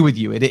agree with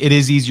you. It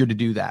is easier to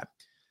do that.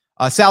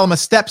 Salama,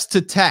 steps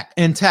to tech,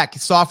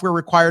 software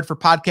required for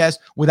podcasts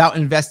without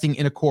investing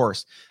in a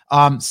course.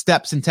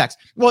 Steps and techs.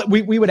 Well,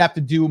 we would have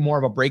to do more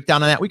of a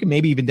breakdown on that. We can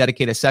maybe even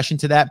dedicate a session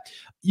to that.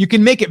 You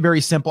can make it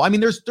very simple. I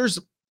mean, there's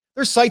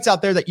sites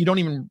out there that it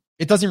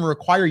doesn't even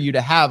require you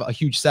to have a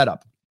huge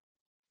setup.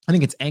 I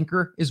think it's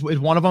Anchor is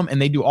one of them, and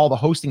they do all the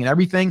hosting and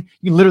everything.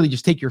 You can literally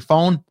just take your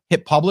phone,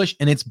 hit publish,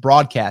 and it's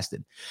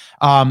broadcasted.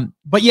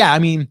 But yeah, I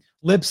mean,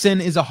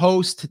 Libsyn is a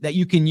host that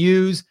you can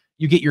use.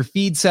 You get your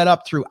feed set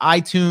up through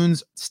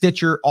iTunes,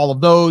 Stitcher, all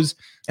of those.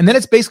 And then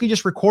it's basically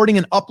just recording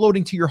and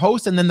uploading to your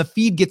host, and then the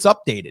feed gets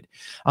updated.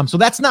 So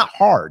that's not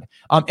hard.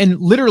 And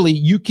literally,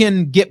 you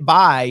can get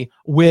by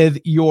with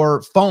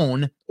your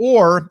phone,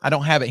 or I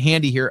don't have it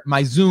handy here,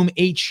 my Zoom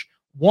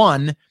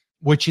H1,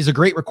 which is a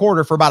great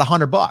recorder for about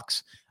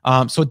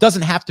 $100. So it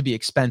doesn't have to be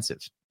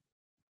expensive.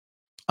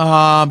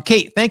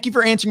 Kate, thank you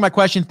for answering my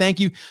question. Thank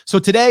you. So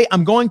today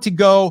I'm going to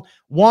go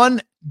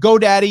 1,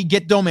 GoDaddy,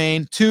 get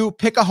domain. 2,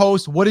 pick a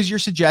host. What is your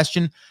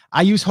suggestion?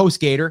 I use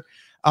HostGator.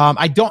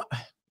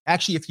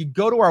 If you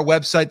go to our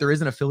website, there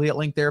is an affiliate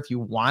link there if you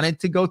wanted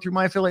to go through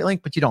my affiliate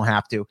link, but you don't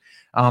have to.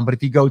 But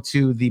if you go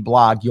to the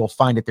blog, you'll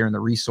find it there in the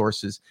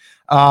resources.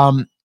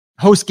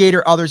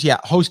 HostGator, others. Yeah,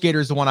 HostGator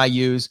is the one I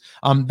use.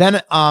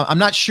 Then I'm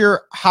not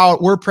sure how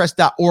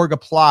WordPress.org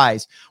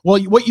applies.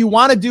 Well, what you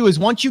want to do is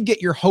once you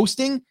get your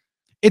hosting,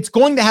 it's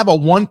going to have a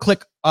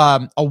one-click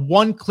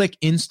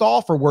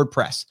install for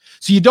WordPress.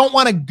 So you don't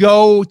want to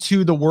go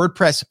to the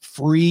WordPress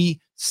free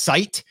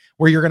site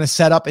where you're going to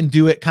set up and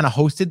do it kind of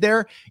hosted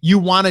there. You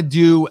want to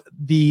do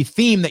the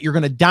theme that you're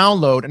going to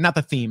download, and not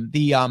the theme,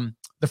 the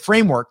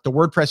framework, the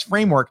WordPress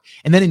framework,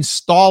 and then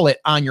install it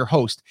on your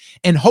host.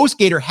 And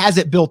HostGator has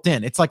it built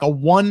in. It's like a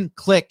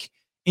one-click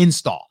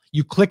install.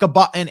 You click a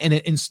button and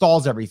it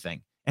installs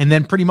everything. And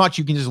then pretty much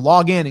you can just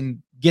log in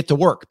and get to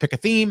work, pick a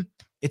theme.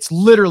 It's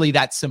literally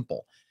that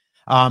simple.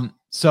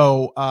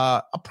 So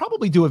I'll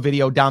probably do a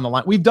video down the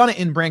line. We've done it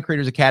in Brand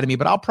Creators Academy,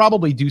 but I'll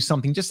probably do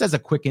something just as a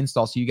quick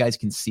install so you guys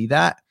can see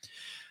that.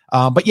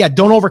 But yeah,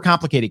 don't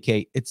overcomplicate it,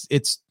 Kate.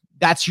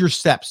 That's your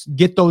steps.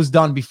 Get those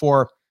done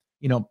before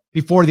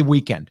the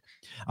weekend.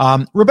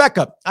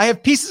 Rebecca, I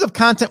have pieces of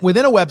content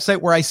within a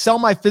website where I sell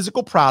my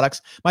physical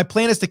products. My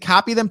plan is to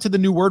copy them to the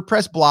new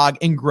WordPress blog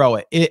and grow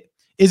it.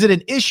 Is it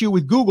an issue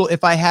with Google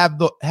if I have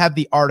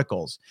the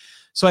articles?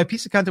 So I have a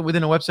piece of content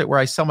within a website where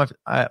I sell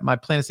my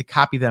plan is to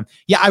copy them.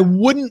 Yeah, I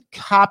wouldn't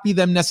copy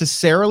them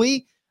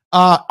necessarily.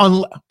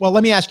 Well,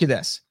 let me ask you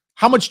this.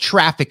 How much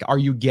traffic are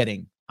you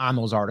getting on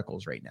those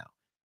articles right now?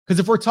 Because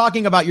if we're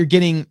talking about you're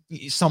getting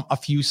a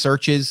few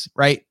searches,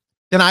 right?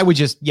 Then I would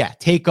just,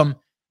 take them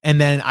and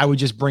then I would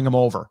just bring them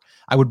over.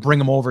 I would bring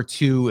them over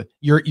to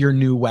your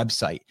new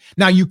website.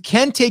 Now you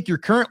can take your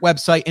current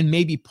website and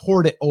maybe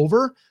port it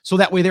over. So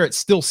that way it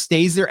still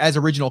stays there as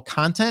original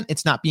content.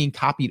 It's not being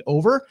copied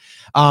over.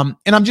 And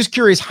I'm just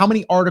curious, how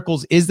many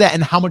articles is that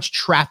and how much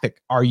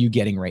traffic are you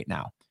getting right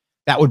now?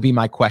 That would be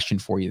my question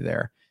for you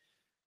there.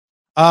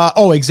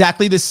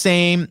 Exactly the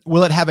same.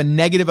 Will it have a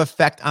negative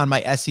effect on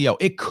my SEO?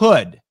 It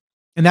could.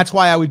 And that's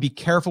why I would be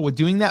careful with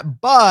doing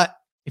that. But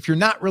if you're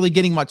not really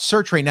getting much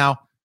search right now,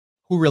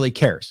 who really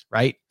cares,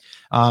 right?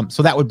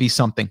 So that would be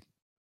something.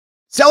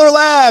 Seller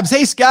Labs.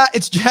 Hey, Scott,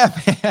 it's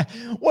Jeff.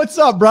 What's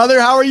up, brother?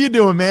 How are you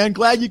doing, man?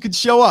 Glad you could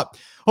show up.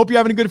 Hope you're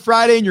having a good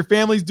Friday and your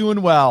family's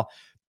doing well.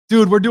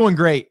 Dude, we're doing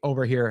great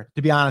over here,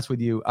 to be honest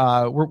with you.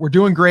 We're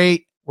doing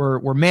great.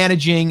 We're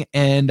managing,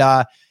 and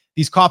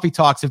these coffee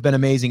talks have been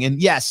amazing. And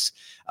yes,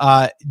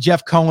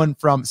 Jeff Cohen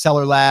from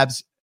Seller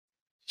Labs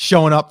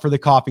showing up for the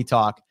coffee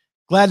talk.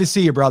 Glad to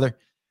see you, brother.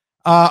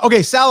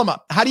 Okay, Salama,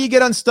 how do you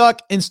get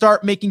unstuck and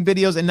start making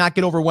videos and not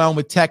get overwhelmed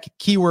with tech,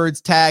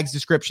 keywords, tags,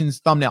 descriptions,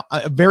 thumbnail?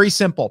 Very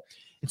simple.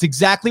 It's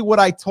exactly what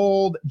I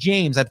told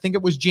James. I think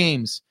it was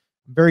James.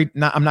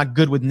 I'm not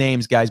good with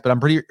names, guys, but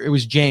it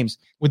was James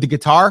with the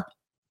guitar.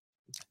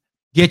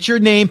 Get your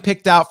name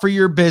picked out for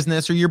your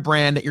business or your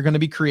brand that you're going to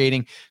be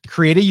creating.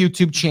 Create a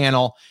YouTube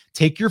channel.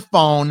 Take your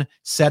phone,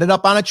 set it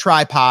up on a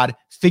tripod,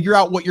 figure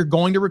out what you're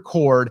going to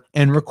record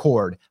and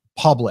record.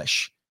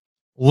 Publish.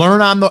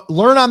 Learn on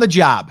the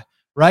job.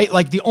 Right?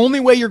 Like the only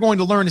way you're going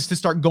to learn is to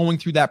start going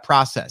through that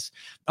process.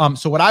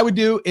 So what I would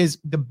do is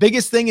the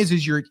biggest thing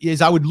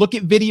is I would look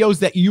at videos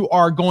that you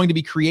are going to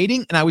be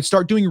creating, and I would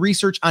start doing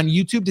research on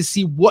YouTube to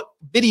see what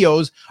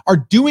videos are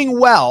doing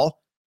well,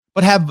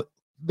 but have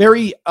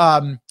very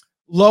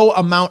low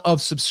amount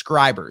of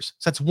subscribers.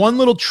 So that's one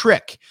little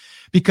trick,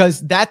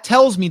 because that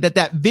tells me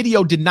that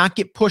video did not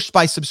get pushed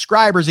by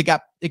subscribers. It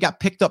got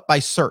picked up by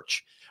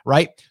search,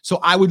 right? So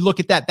I would look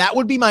at that. That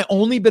would be my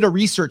only bit of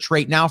research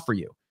right now for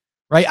you.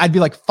 Right? I'd be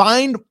like,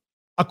 find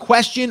a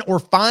question or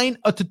find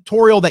a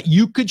tutorial that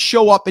you could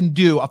show up and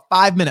do a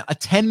 5-minute, a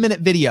 10-minute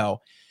video,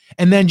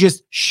 and then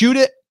just shoot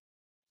it,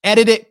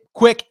 edit it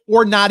quick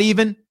or not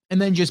even, and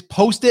then just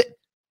post it.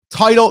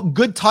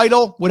 Good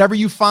title, whatever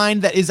you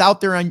find that is out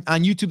there on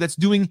YouTube that's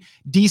doing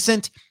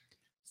decent.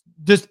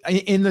 Just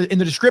in the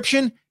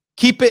description,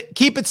 keep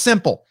it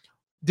simple.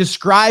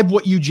 Describe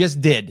what you just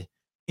did.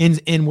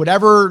 In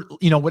whatever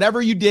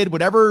you did,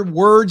 whatever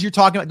words you're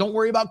talking about. Don't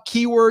worry about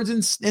keywords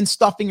and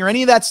stuffing or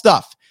any of that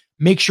stuff.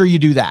 Make sure you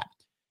do that.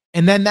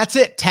 And then that's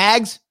it.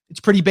 Tags, it's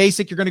pretty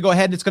basic. You're going to go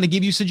ahead and it's going to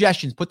give you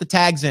suggestions. Put the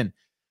tags in.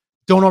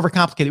 Don't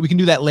overcomplicate it. We can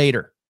do that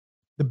later.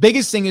 The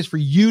biggest thing is for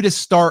you to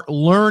start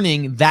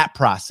learning that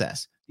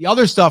process. The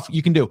other stuff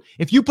you can do.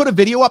 If you put a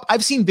video up,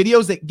 I've seen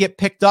videos that get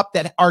picked up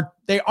that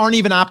aren't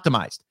even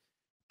optimized.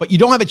 But you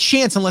don't have a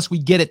chance unless we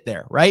get it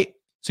there, right?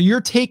 So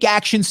your take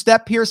action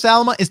step here,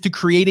 Salama, is to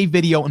create a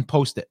video and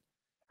post it.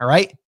 All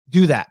right?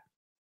 Do that.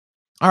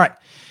 All right.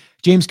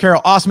 James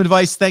Carroll, awesome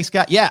advice. Thanks,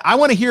 Scott. Yeah, I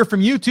want to hear from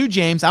you too,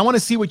 James. I want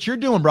to see what you're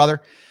doing,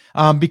 brother,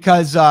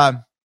 because I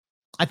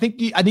think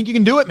you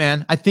can do it,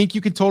 man. I think you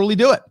can totally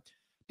do it.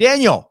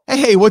 Daniel,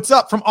 hey, what's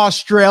up from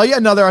Australia?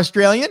 Another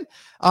Australian.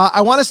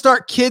 I want to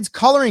start kids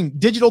coloring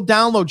digital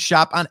download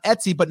shop on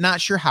Etsy, but not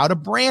sure how to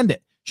brand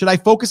it. Should I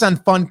focus on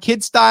fun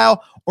kid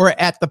style or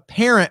at the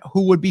parent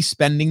who would be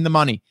spending the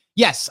money?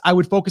 Yes, I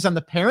would focus on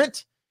the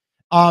parent.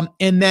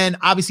 And then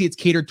obviously it's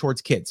catered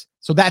towards kids.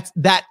 So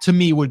that to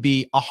me would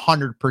be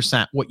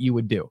 100% what you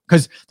would do,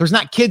 because there's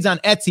not kids on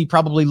Etsy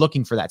probably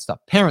looking for that stuff.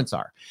 Parents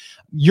are.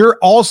 You're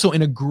also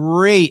in a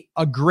great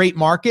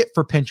market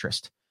for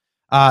Pinterest.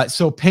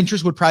 So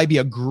Pinterest would probably be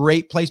a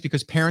great place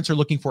because parents are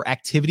looking for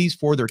activities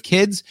for their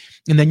kids.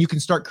 And then you can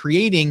start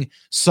creating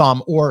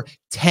some or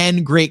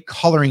 10 great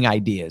coloring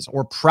ideas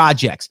or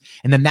projects.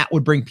 And then that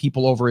would bring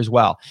people over as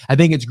well. I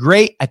think it's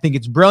great. I think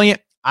it's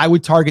brilliant. I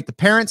would target the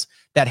parents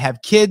that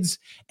have kids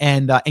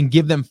and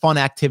give them fun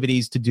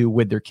activities to do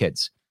with their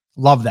kids.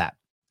 Love that.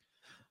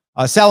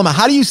 Salama,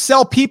 how do you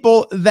sell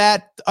people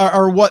that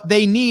are what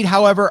they need,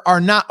 however, are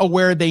not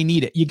aware they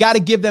need it? You got to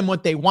give them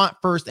what they want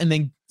first and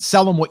then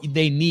sell them what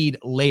they need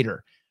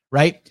later,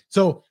 right?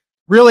 So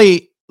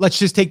really, let's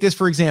just take this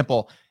for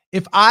example.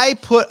 if I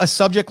put a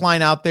subject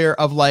line out there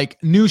of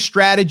like new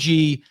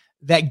strategy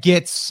that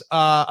gets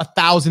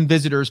 1,000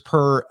 visitors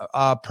per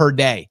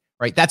day,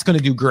 right? That's going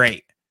to do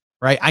great,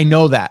 right? I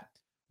know that.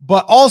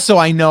 But also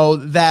I know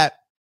that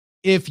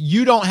if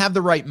you don't have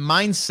the right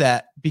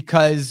mindset,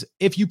 because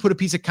if you put a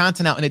piece of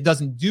content out and it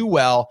doesn't do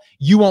well,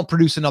 you won't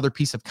produce another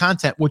piece of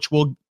content, which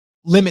will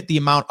limit the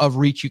amount of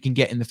reach you can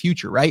get in the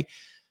future, right?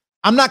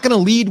 I'm not going to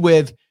lead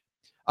with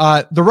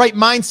the right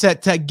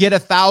mindset to get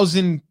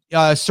 1,000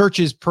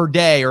 searches per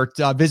day or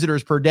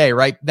visitors per day,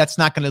 right? That's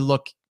not going to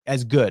look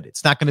as good.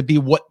 It's not going to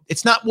be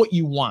it's not what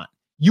you want.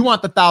 You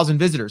want the 1,000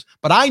 visitors,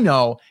 but I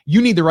know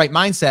you need the right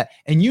mindset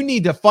and you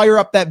need to fire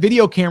up that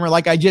video camera,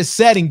 like I just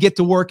said, and get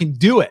to work and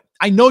do it.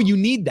 I know you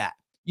need that.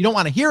 You don't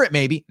want to hear it,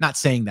 maybe. Not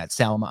saying that,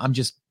 Salma.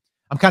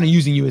 I'm kind of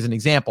using you as an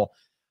example,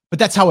 but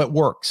that's how it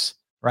works,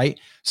 right?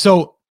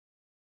 So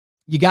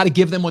you got to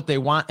give them what they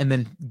want and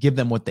then give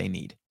them what they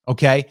need.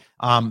 Okay.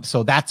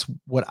 So that's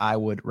what I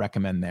would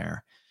recommend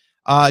there.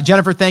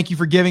 Jennifer, thank you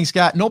for giving,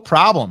 Scott. No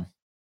problem.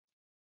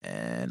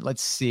 And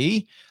let's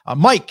see.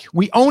 Mike,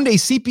 we owned a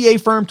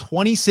CPA firm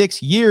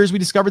 26 years. We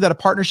discovered that a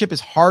partnership is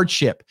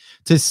hardship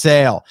to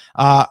sale,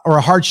 or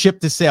a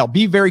hardship to sale.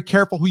 Be very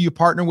careful who you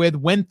partner with.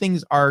 When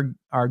things are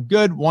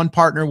good, one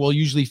partner will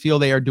usually feel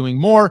they are doing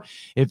more.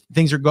 If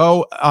things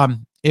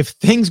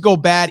go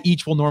bad,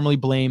 each will normally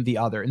blame the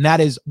other. And that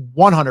is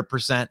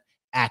 100%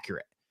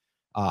 accurate.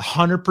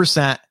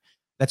 100%.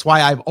 That's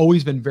why I've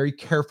always been very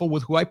careful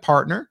with who I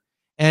partner.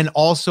 And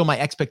also my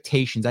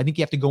expectations. I think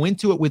you have to go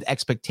into it with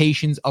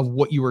expectations of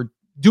what you are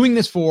doing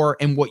this for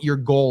and what your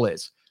goal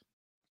is.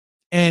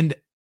 And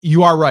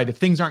you are right. If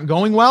things aren't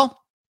going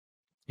well,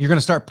 you're going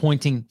to start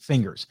pointing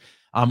fingers.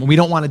 We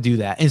don't want to do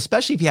that. And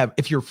especially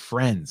if you're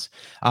friends.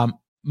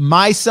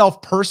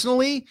 Myself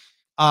personally,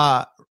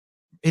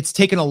 it's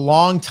taken a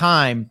long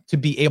time to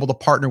be able to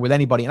partner with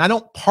anybody. And I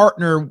don't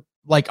partner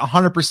like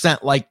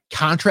 100% like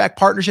contract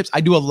partnerships.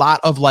 I do a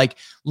lot of like,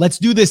 let's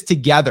do this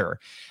together.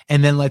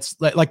 And then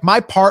like my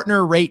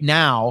partner right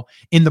now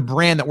in the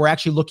brand that we're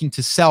actually looking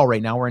to sell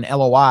right now, we're in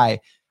LOI,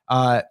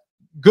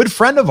 good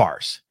friend of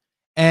ours.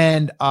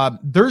 And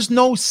there's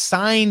no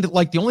signed,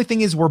 like the only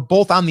thing is we're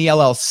both on the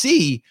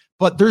LLC,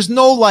 but there's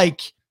no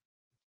like,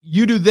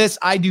 you do this,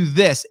 I do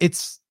this.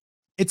 It's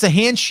a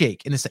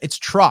handshake and it's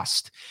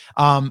trust.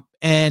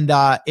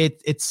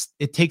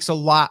 It takes a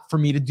lot for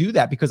me to do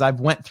that because I've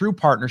went through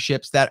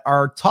partnerships that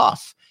are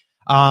tough.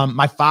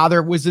 My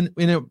father was in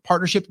a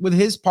partnership with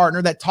his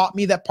partner that taught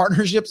me that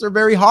partnerships are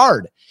very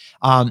hard.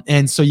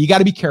 And so you got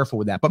to be careful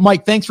with that. But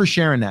Mike, thanks for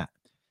sharing that.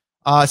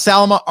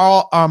 Salma,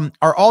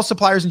 are all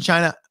suppliers in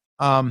China,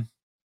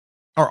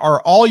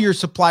 are all your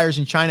suppliers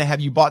in China? Have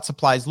you bought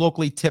supplies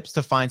locally? Tips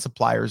to find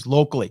suppliers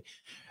locally.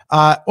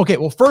 Okay.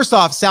 Well, first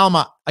off,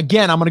 Salma,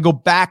 again, I'm going to go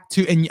back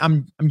to, and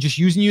I'm just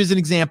using you as an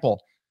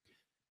example.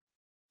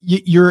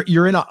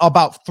 You're in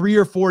about 3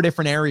 or 4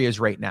 different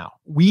areas right now.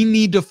 We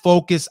need to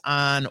focus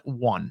on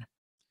one.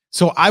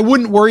 So I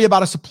wouldn't worry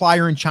about a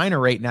supplier in China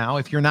right now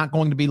if you're not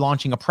going to be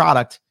launching a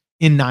product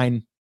in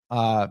 3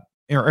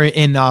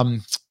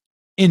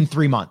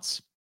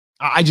 months.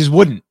 I just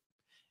wouldn't.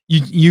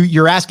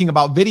 You're asking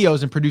about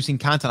videos and producing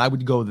content. I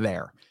would go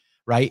there,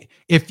 right?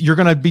 If you're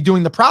going to be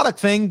doing the product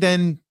thing,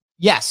 then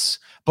yes,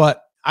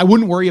 but I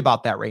wouldn't worry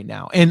about that right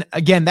now. And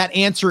again, that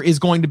answer is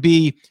going to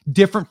be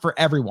different for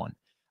everyone.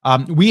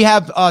 We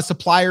have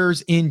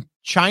suppliers in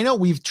China.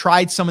 We've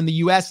tried some in the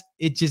US.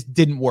 It just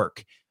didn't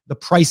work. The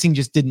pricing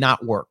just did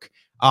not work.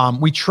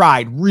 We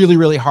tried really,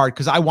 really hard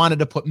because I wanted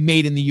to put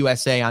made in the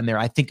USA on there.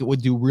 I think it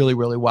would do really,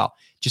 really well.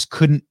 It just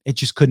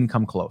couldn't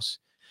come close.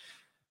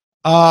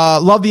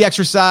 Love the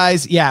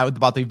exercise. Yeah.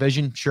 About the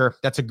vision. Sure.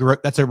 That's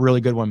a really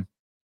good one.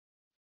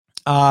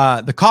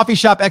 The coffee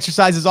shop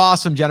exercise is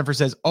awesome. Jennifer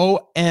says,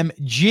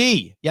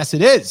 OMG. Yes,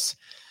 it is.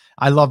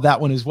 I love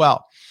that one as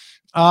well.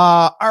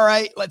 All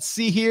right, let's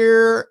see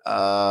here.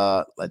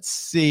 Let's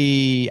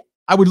see.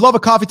 I would love a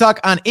coffee talk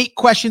on 8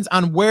 questions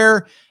on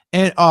where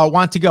and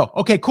want to go.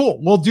 Okay, cool.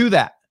 We'll do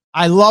that.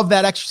 I love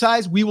that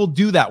exercise. We will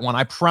do that one.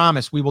 I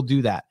promise we will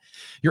do that.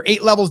 Your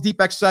 8 levels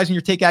deep exercise in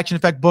your Take Action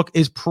Effect book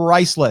is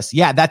priceless.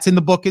 Yeah, that's in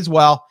the book as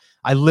well.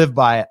 I live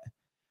by it.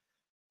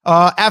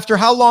 After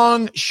how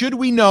long should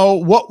we know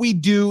what we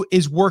do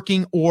is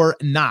working or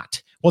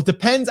not? Well, it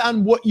depends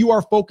on what you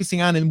are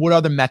focusing on and what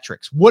are the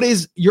metrics. What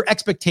is your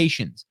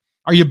expectations?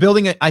 Are you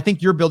I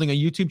think you're building a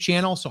YouTube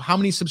channel. So how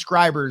many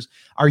subscribers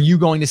are you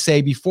going to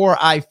say before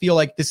I feel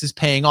like this is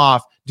paying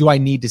off, do I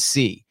need to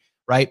see,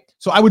 right?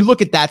 So I would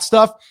look at that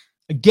stuff.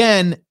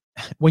 Again,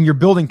 when you're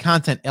building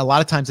content, a lot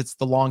of times it's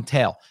the long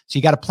tail. So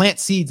you got to plant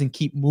seeds and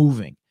keep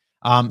moving.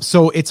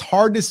 So it's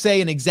hard to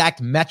say an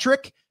exact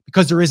metric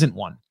because there isn't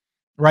one,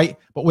 right?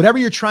 But whatever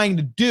you're trying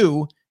to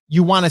do,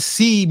 you want to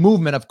see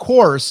movement, of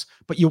course,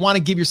 but you want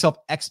to give yourself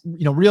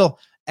real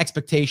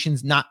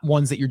expectations, not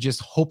ones that you're just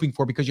hoping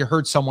for because you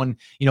heard someone,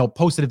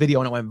 posted a video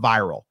and it went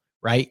viral,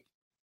 right?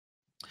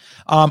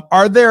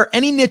 Are there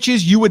any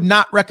niches you would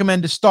not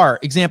recommend to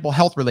start? Example,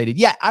 health related.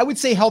 Yeah, I would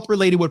say health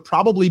related would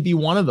probably be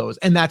one of those.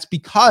 And that's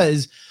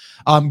because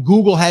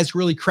Google has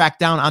really cracked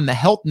down on the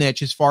health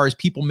niche as far as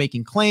people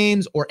making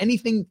claims or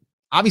anything,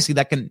 obviously,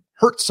 that can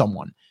hurt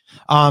someone.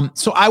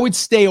 So I would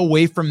stay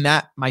away from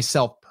that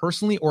myself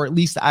personally, or at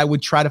least I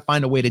would try to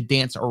find a way to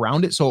dance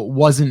around it so it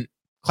wasn't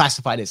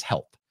classified as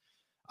health.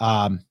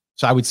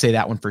 So I would say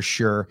that one for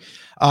sure.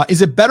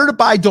 Is it better to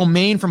buy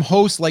domain from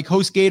hosts like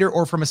HostGator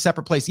or from a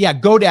separate place? Yeah,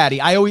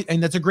 GoDaddy.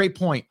 And that's a great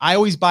point. I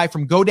always buy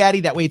from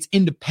GoDaddy. That way it's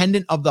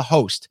independent of the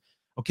host.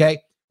 Okay.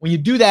 When you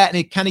do that and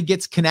it kind of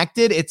gets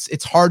connected,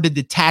 it's hard to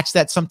detach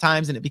that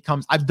sometimes. And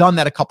I've done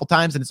that a couple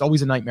times and it's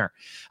always a nightmare.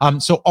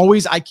 So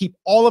always I keep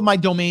all of my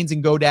domains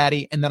in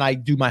GoDaddy and then I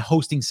do my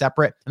hosting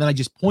separate. And then I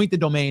just point the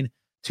domain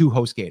to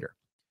HostGator.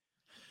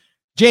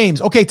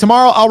 James, okay,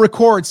 tomorrow I'll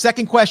record.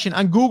 Second question,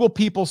 on Google,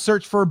 people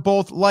search for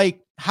both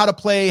like how to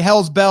play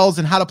Hell's Bells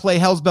and how to play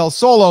Hell's Bells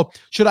solo.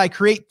 Should I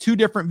create 2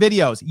 different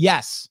videos?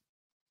 Yes,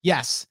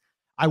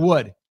 I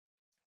would.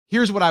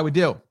 Here's what I would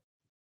do.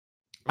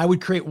 I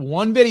would create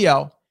one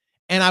video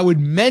and I would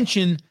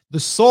mention the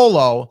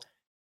solo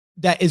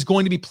that is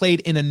going to be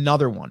played in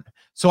another one.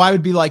 So I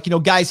would be like,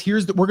 guys,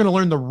 we're going to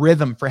learn the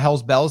rhythm for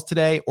Hell's Bells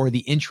today, or the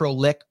intro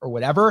lick or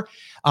whatever.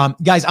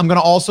 Guys, I'm going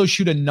to also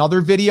shoot another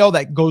video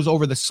that goes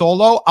over the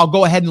solo. I'll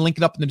go ahead and link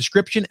it up in the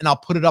description and I'll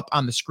put it up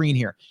on the screen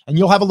here. And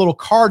you'll have a little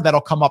card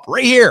that'll come up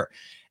right here.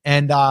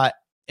 And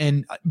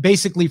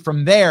basically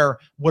from there,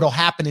 what'll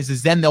happen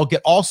is then they'll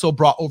get also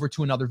brought over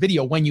to another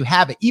video when you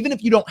have it. Even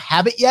if you don't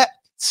have it yet,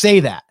 say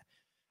that.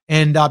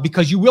 And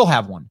because you will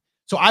have one.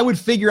 So I would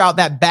figure out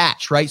that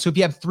batch, right? So if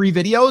you have 3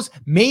 videos,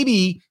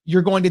 maybe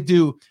you're going to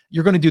do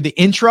the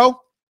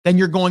intro, then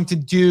you're going to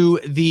do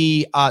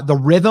the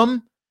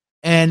rhythm,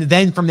 and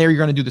then from there you're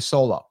going to do the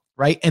solo,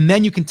 right? And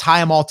then you can tie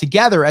them all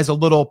together as a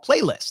little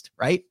playlist,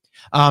 right?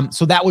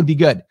 So that would be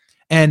good.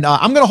 And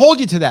I'm going to hold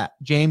you to that,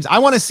 James. I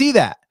want to see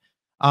that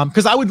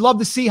because I would love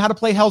to see how to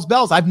play Hell's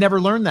Bells. I've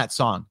never learned that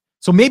song.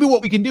 So maybe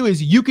what we can do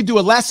is you could do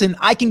a lesson.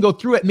 I can go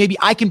through it. Maybe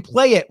I can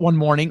play it one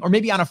morning, or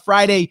maybe on a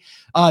Friday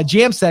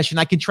jam session,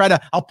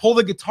 I'll pull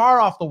the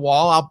guitar off the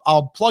wall.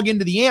 I'll plug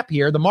into the amp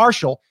here, the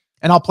Marshall,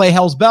 and I'll play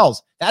Hell's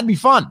Bells. That'd be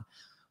fun.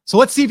 So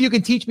let's see if you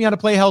can teach me how to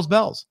play Hell's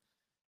Bells.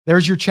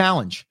 There's your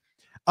challenge.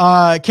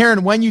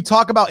 Karen, when you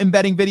talk about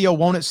embedding video,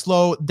 won't it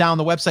slow down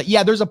the website?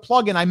 Yeah, there's a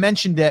plugin. I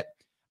mentioned it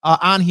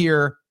on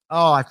here.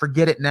 Oh, I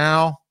forget it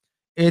now.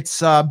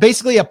 It's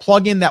basically a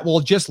plugin that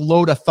will just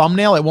load a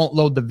thumbnail. It won't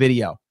load the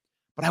video.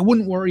 But I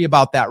wouldn't worry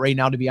about that right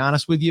now, to be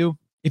honest with you.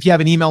 If you have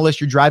an email list,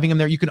 you're driving them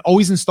there, you can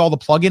always install the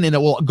plugin and it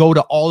will go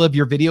to all of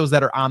your videos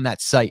that are on that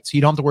site. So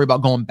you don't have to worry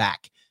about going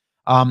back.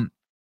 I'll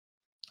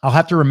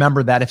have to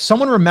remember that. If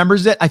someone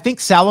remembers it, I think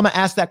Salama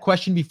asked that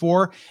question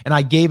before and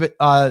I gave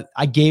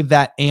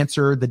that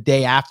answer the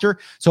day after.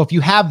 So if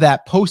you have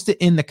that, post it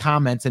in the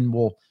comments and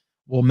we'll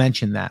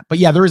mention that. But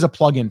yeah, there is a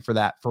plugin for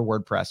that for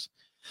WordPress.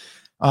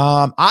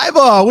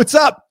 Iva, what's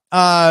up?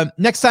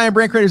 Next time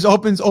Brand Creators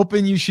opens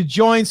open, you should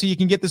join so you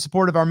can get the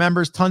support of our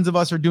members. Tons of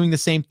us are doing the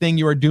same thing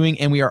you are doing,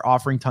 and we are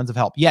offering tons of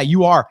help. Yeah,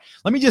 you are.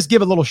 Let me just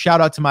give a little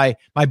shout out to my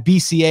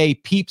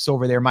BCA peeps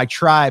over there, my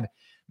tribe.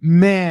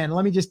 Man,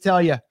 let me just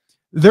tell you,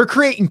 they're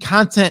creating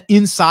content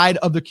inside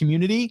of the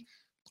community,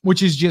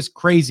 which is just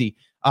crazy.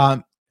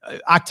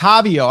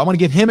 Octavio, I want to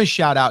give him a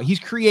shout out. He's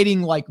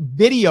creating like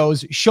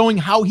videos showing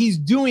how he's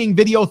doing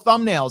video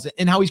thumbnails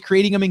and how he's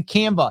creating them in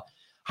Canva,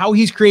 how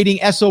he's creating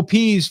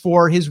SOPs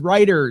for his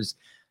writers.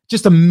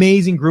 Just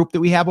amazing group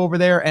that we have over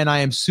there. And I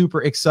am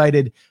super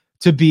excited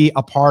to be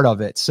a part of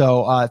it.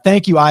 So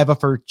thank you, Iva,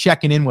 for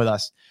checking in with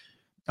us.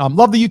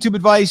 Love the YouTube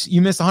advice.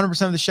 You miss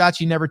 100% of the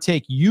shots you never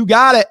take. You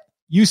got it.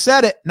 You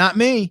said it, not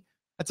me.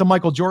 That's a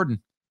Michael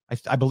Jordan,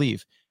 I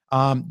believe.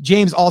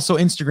 James, also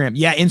Instagram.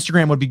 Yeah,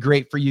 Instagram would be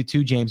great for you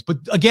too, James. But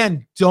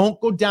again, don't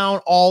go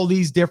down all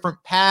these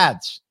different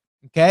paths.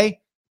 Okay.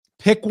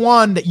 Pick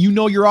one that you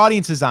know your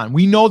audience is on.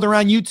 We know they're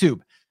on YouTube.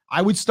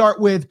 I would start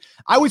with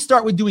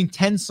doing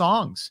 10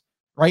 songs,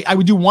 right? I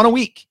would do one a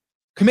week,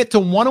 commit to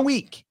one a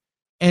week,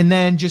 and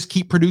then just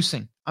keep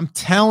producing. I'm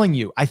telling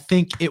you, I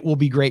think it will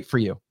be great for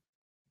you.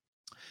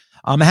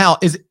 Hal,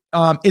 is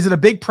it a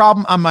big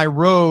problem on my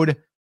road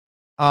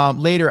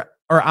later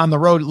or on the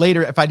road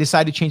later if I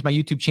decide to change my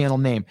YouTube channel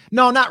name?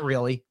 No, not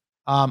really.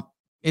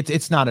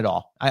 It's not at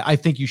all. I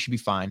think you should be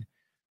fine.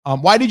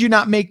 Why did you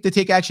not make the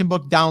Take Action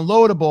book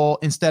downloadable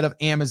instead of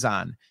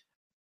Amazon?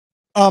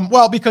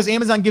 Well, because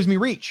Amazon gives me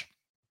reach.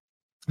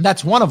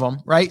 That's one of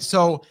them, right?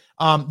 So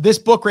this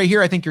book right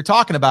here, I think you're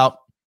talking about,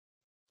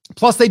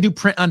 plus they do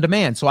print on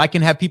demand. So I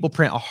can have people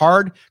print a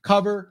hard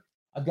cover.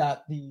 I've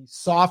got the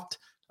soft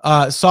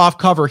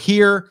cover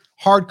here,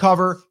 hard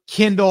cover,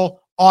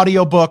 Kindle,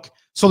 audiobook.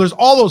 So there's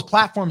all those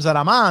platforms that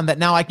I'm on that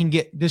now I can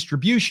get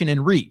distribution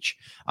and reach.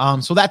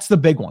 So that's the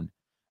big one.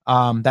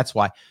 That's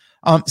why.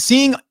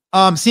 Seeing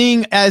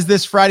as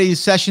this Friday's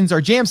sessions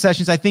are jam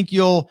sessions, I think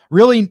you'll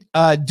really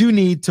do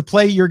need to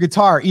play your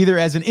guitar either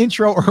as an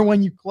intro or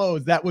when you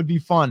close. That would be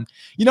fun.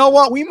 You know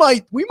what? We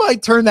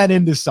might turn that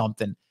into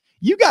something.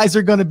 You guys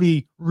are going to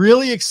be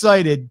really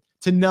excited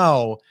to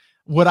know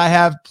what I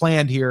have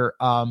planned here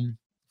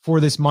for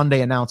this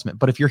Monday announcement.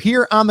 But if you're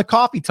here on the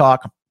Coffee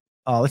Talk,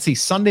 let's see,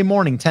 Sunday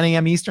morning, 10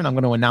 a.m. Eastern. I'm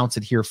going to announce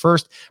it here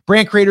first.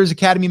 Brand Creators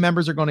Academy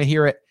members are going to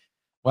hear it,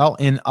 well,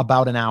 in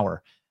about an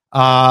hour.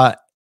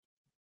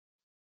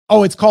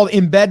 It's called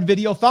Embed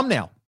Video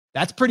Thumbnail.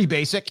 That's pretty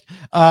basic.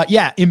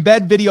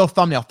 Embed Video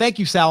Thumbnail. Thank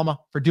you, Salma,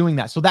 for doing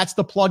that. So that's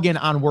the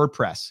plugin on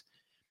WordPress.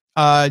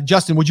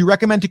 Justin, would you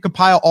recommend to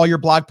compile all your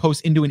blog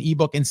posts into an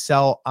ebook and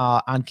sell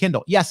on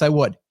Kindle? Yes, I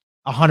would.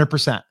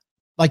 100%.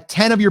 Like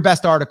 10 of your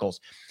best articles.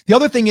 The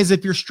other thing is,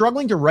 if you're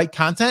struggling to write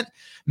content,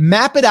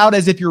 map it out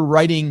as if you're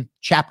writing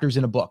chapters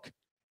in a book.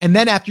 And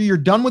then after you're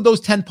done with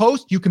those 10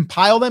 posts, you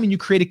compile them and you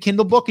create a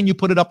Kindle book and you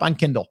put it up on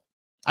Kindle.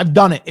 I've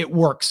done it. It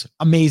works.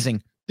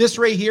 Amazing. This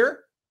right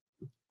here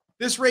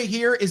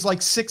is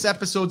like 6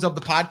 episodes of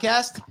the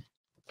podcast.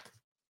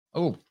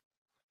 Oh,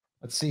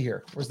 let's see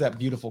here. Where's that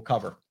beautiful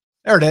cover?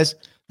 There it is.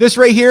 This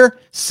right here,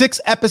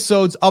 6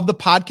 episodes of the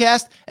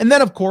podcast. And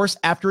then, of course,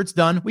 after it's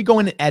done, we go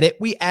in and edit.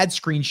 We add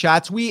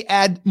screenshots. We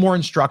add more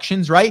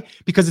instructions, right?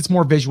 Because it's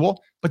more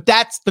visual. But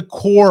that's the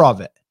core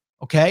of it,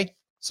 okay?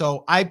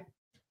 So I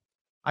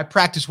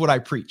practice what I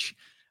preach.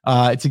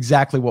 It's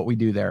exactly what we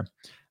do there.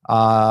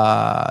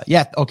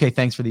 Okay,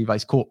 thanks for the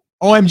advice. Cool.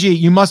 OMG,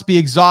 you must be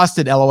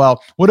exhausted,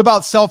 LOL. What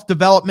about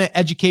self-development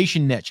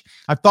education niche?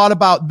 I've thought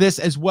about this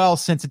as well,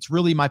 since it's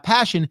really my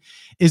passion.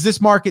 Is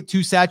this market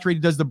too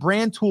saturated? Does the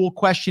brand tool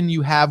question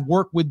you have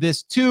work with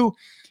this too?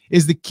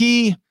 Is the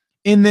key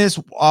in this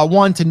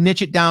one to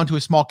niche it down to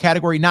a small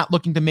category, not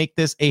looking to make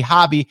this a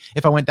hobby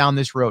if I went down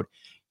this road?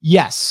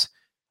 Yes.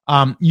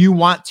 You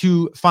want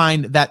to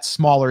find that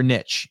smaller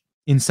niche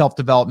in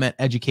self-development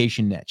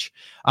education niche,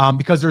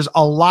 because there's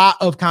a lot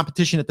of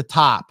competition at the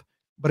top.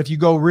 But if you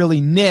go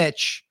really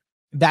niche,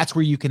 that's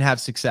where you can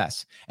have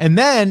success. And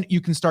then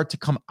you can start to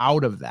come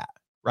out of that,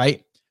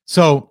 right?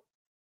 So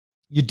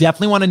you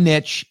definitely want to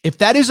niche. If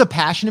that is a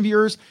passion of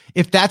yours,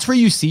 if that's where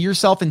you see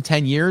yourself in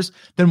 10 years,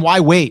 then why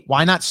wait?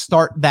 Why not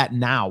start that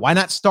now? Why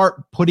not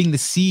start putting the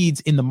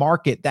seeds in the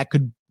market that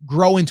could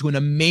grow into an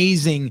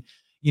amazing,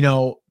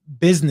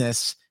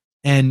 business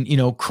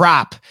and,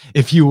 crop,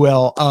 if you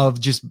will,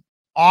 of just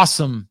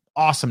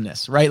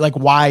awesomeness, right? Like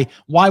why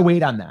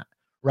wait on that,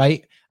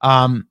 right?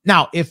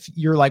 Now, if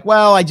you're like,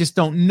 well, I just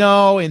don't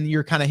know, and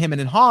you're kind of hemming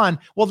and hawing,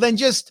 well, then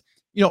just,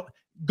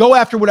 go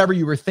after whatever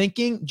you were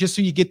thinking, just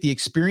so you get the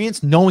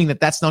experience, knowing that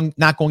that's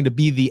not going to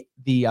be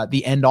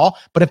the end all.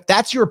 But if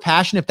that's your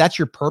passion, if that's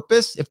your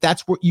purpose, if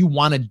that's what you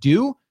want to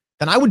do,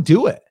 then I would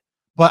do it.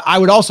 But I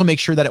would also make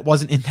sure that it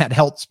wasn't in that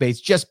health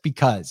space, just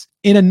because.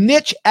 In a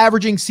niche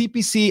averaging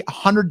CPC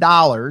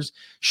 $100,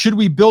 should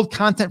we build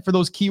content for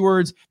those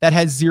keywords that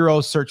has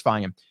 0 search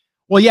volume?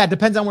 Well, yeah, it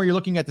depends on where you're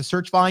looking at the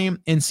search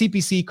volume. In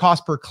CPC,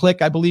 cost per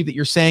click, I believe that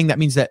you're saying that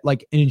means that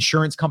like an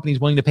insurance company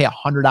is willing to pay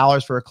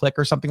 $100 for a click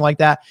or something like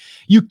that.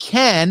 You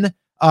can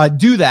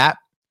do that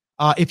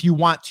if you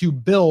want to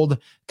build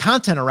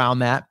content around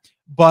that.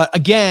 But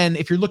again,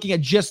 if you're looking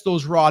at just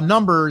those raw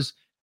numbers,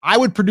 I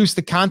would produce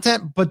the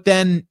content, but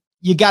then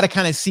you got to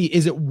kind of see,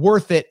 is it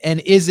worth it? And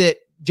is it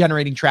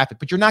generating traffic?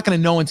 But you're not going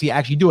to know until you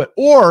actually do it.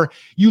 Or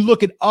you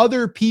look at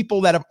other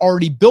people that have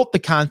already built the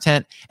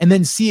content and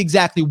then see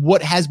exactly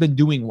what has been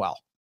doing well.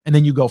 And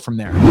then you go from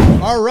there.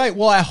 All right.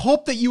 Well, I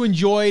hope that you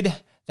enjoyed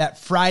that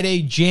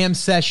Friday jam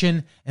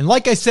session. And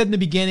like I said in the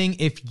beginning,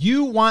 if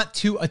you want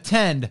to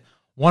attend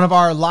one of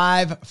our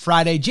live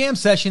Friday jam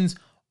sessions,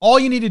 all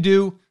you need to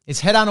do is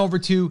head on over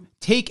to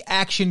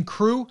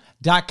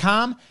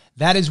takeactioncrew.com.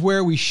 That is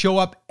where we show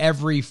up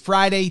every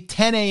Friday,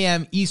 10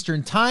 a.m.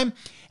 Eastern time.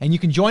 And you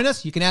can join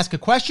us. You can ask a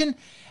question,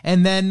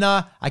 and then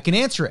I can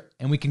answer it.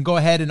 And we can go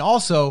ahead and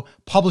also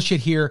publish it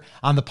here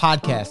on the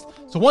podcast.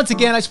 So once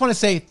again, I just want to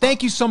say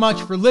thank you so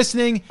much for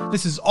listening.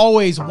 This is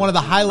always one of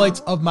the highlights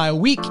of my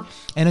week.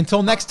 And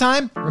until next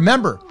time,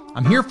 remember,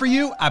 I'm here for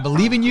you. I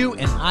believe in you,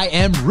 and I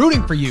am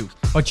rooting for you.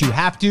 But you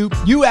have to,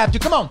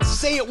 come on,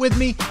 say it with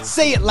me.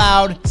 Say it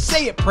loud.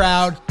 Say it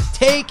proud.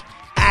 Take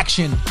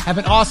action. Have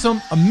an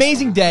awesome,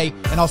 amazing day.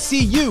 And I'll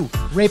see you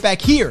right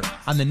back here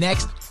on the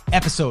next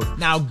episode.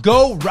 Now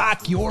go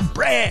rock your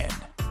brand.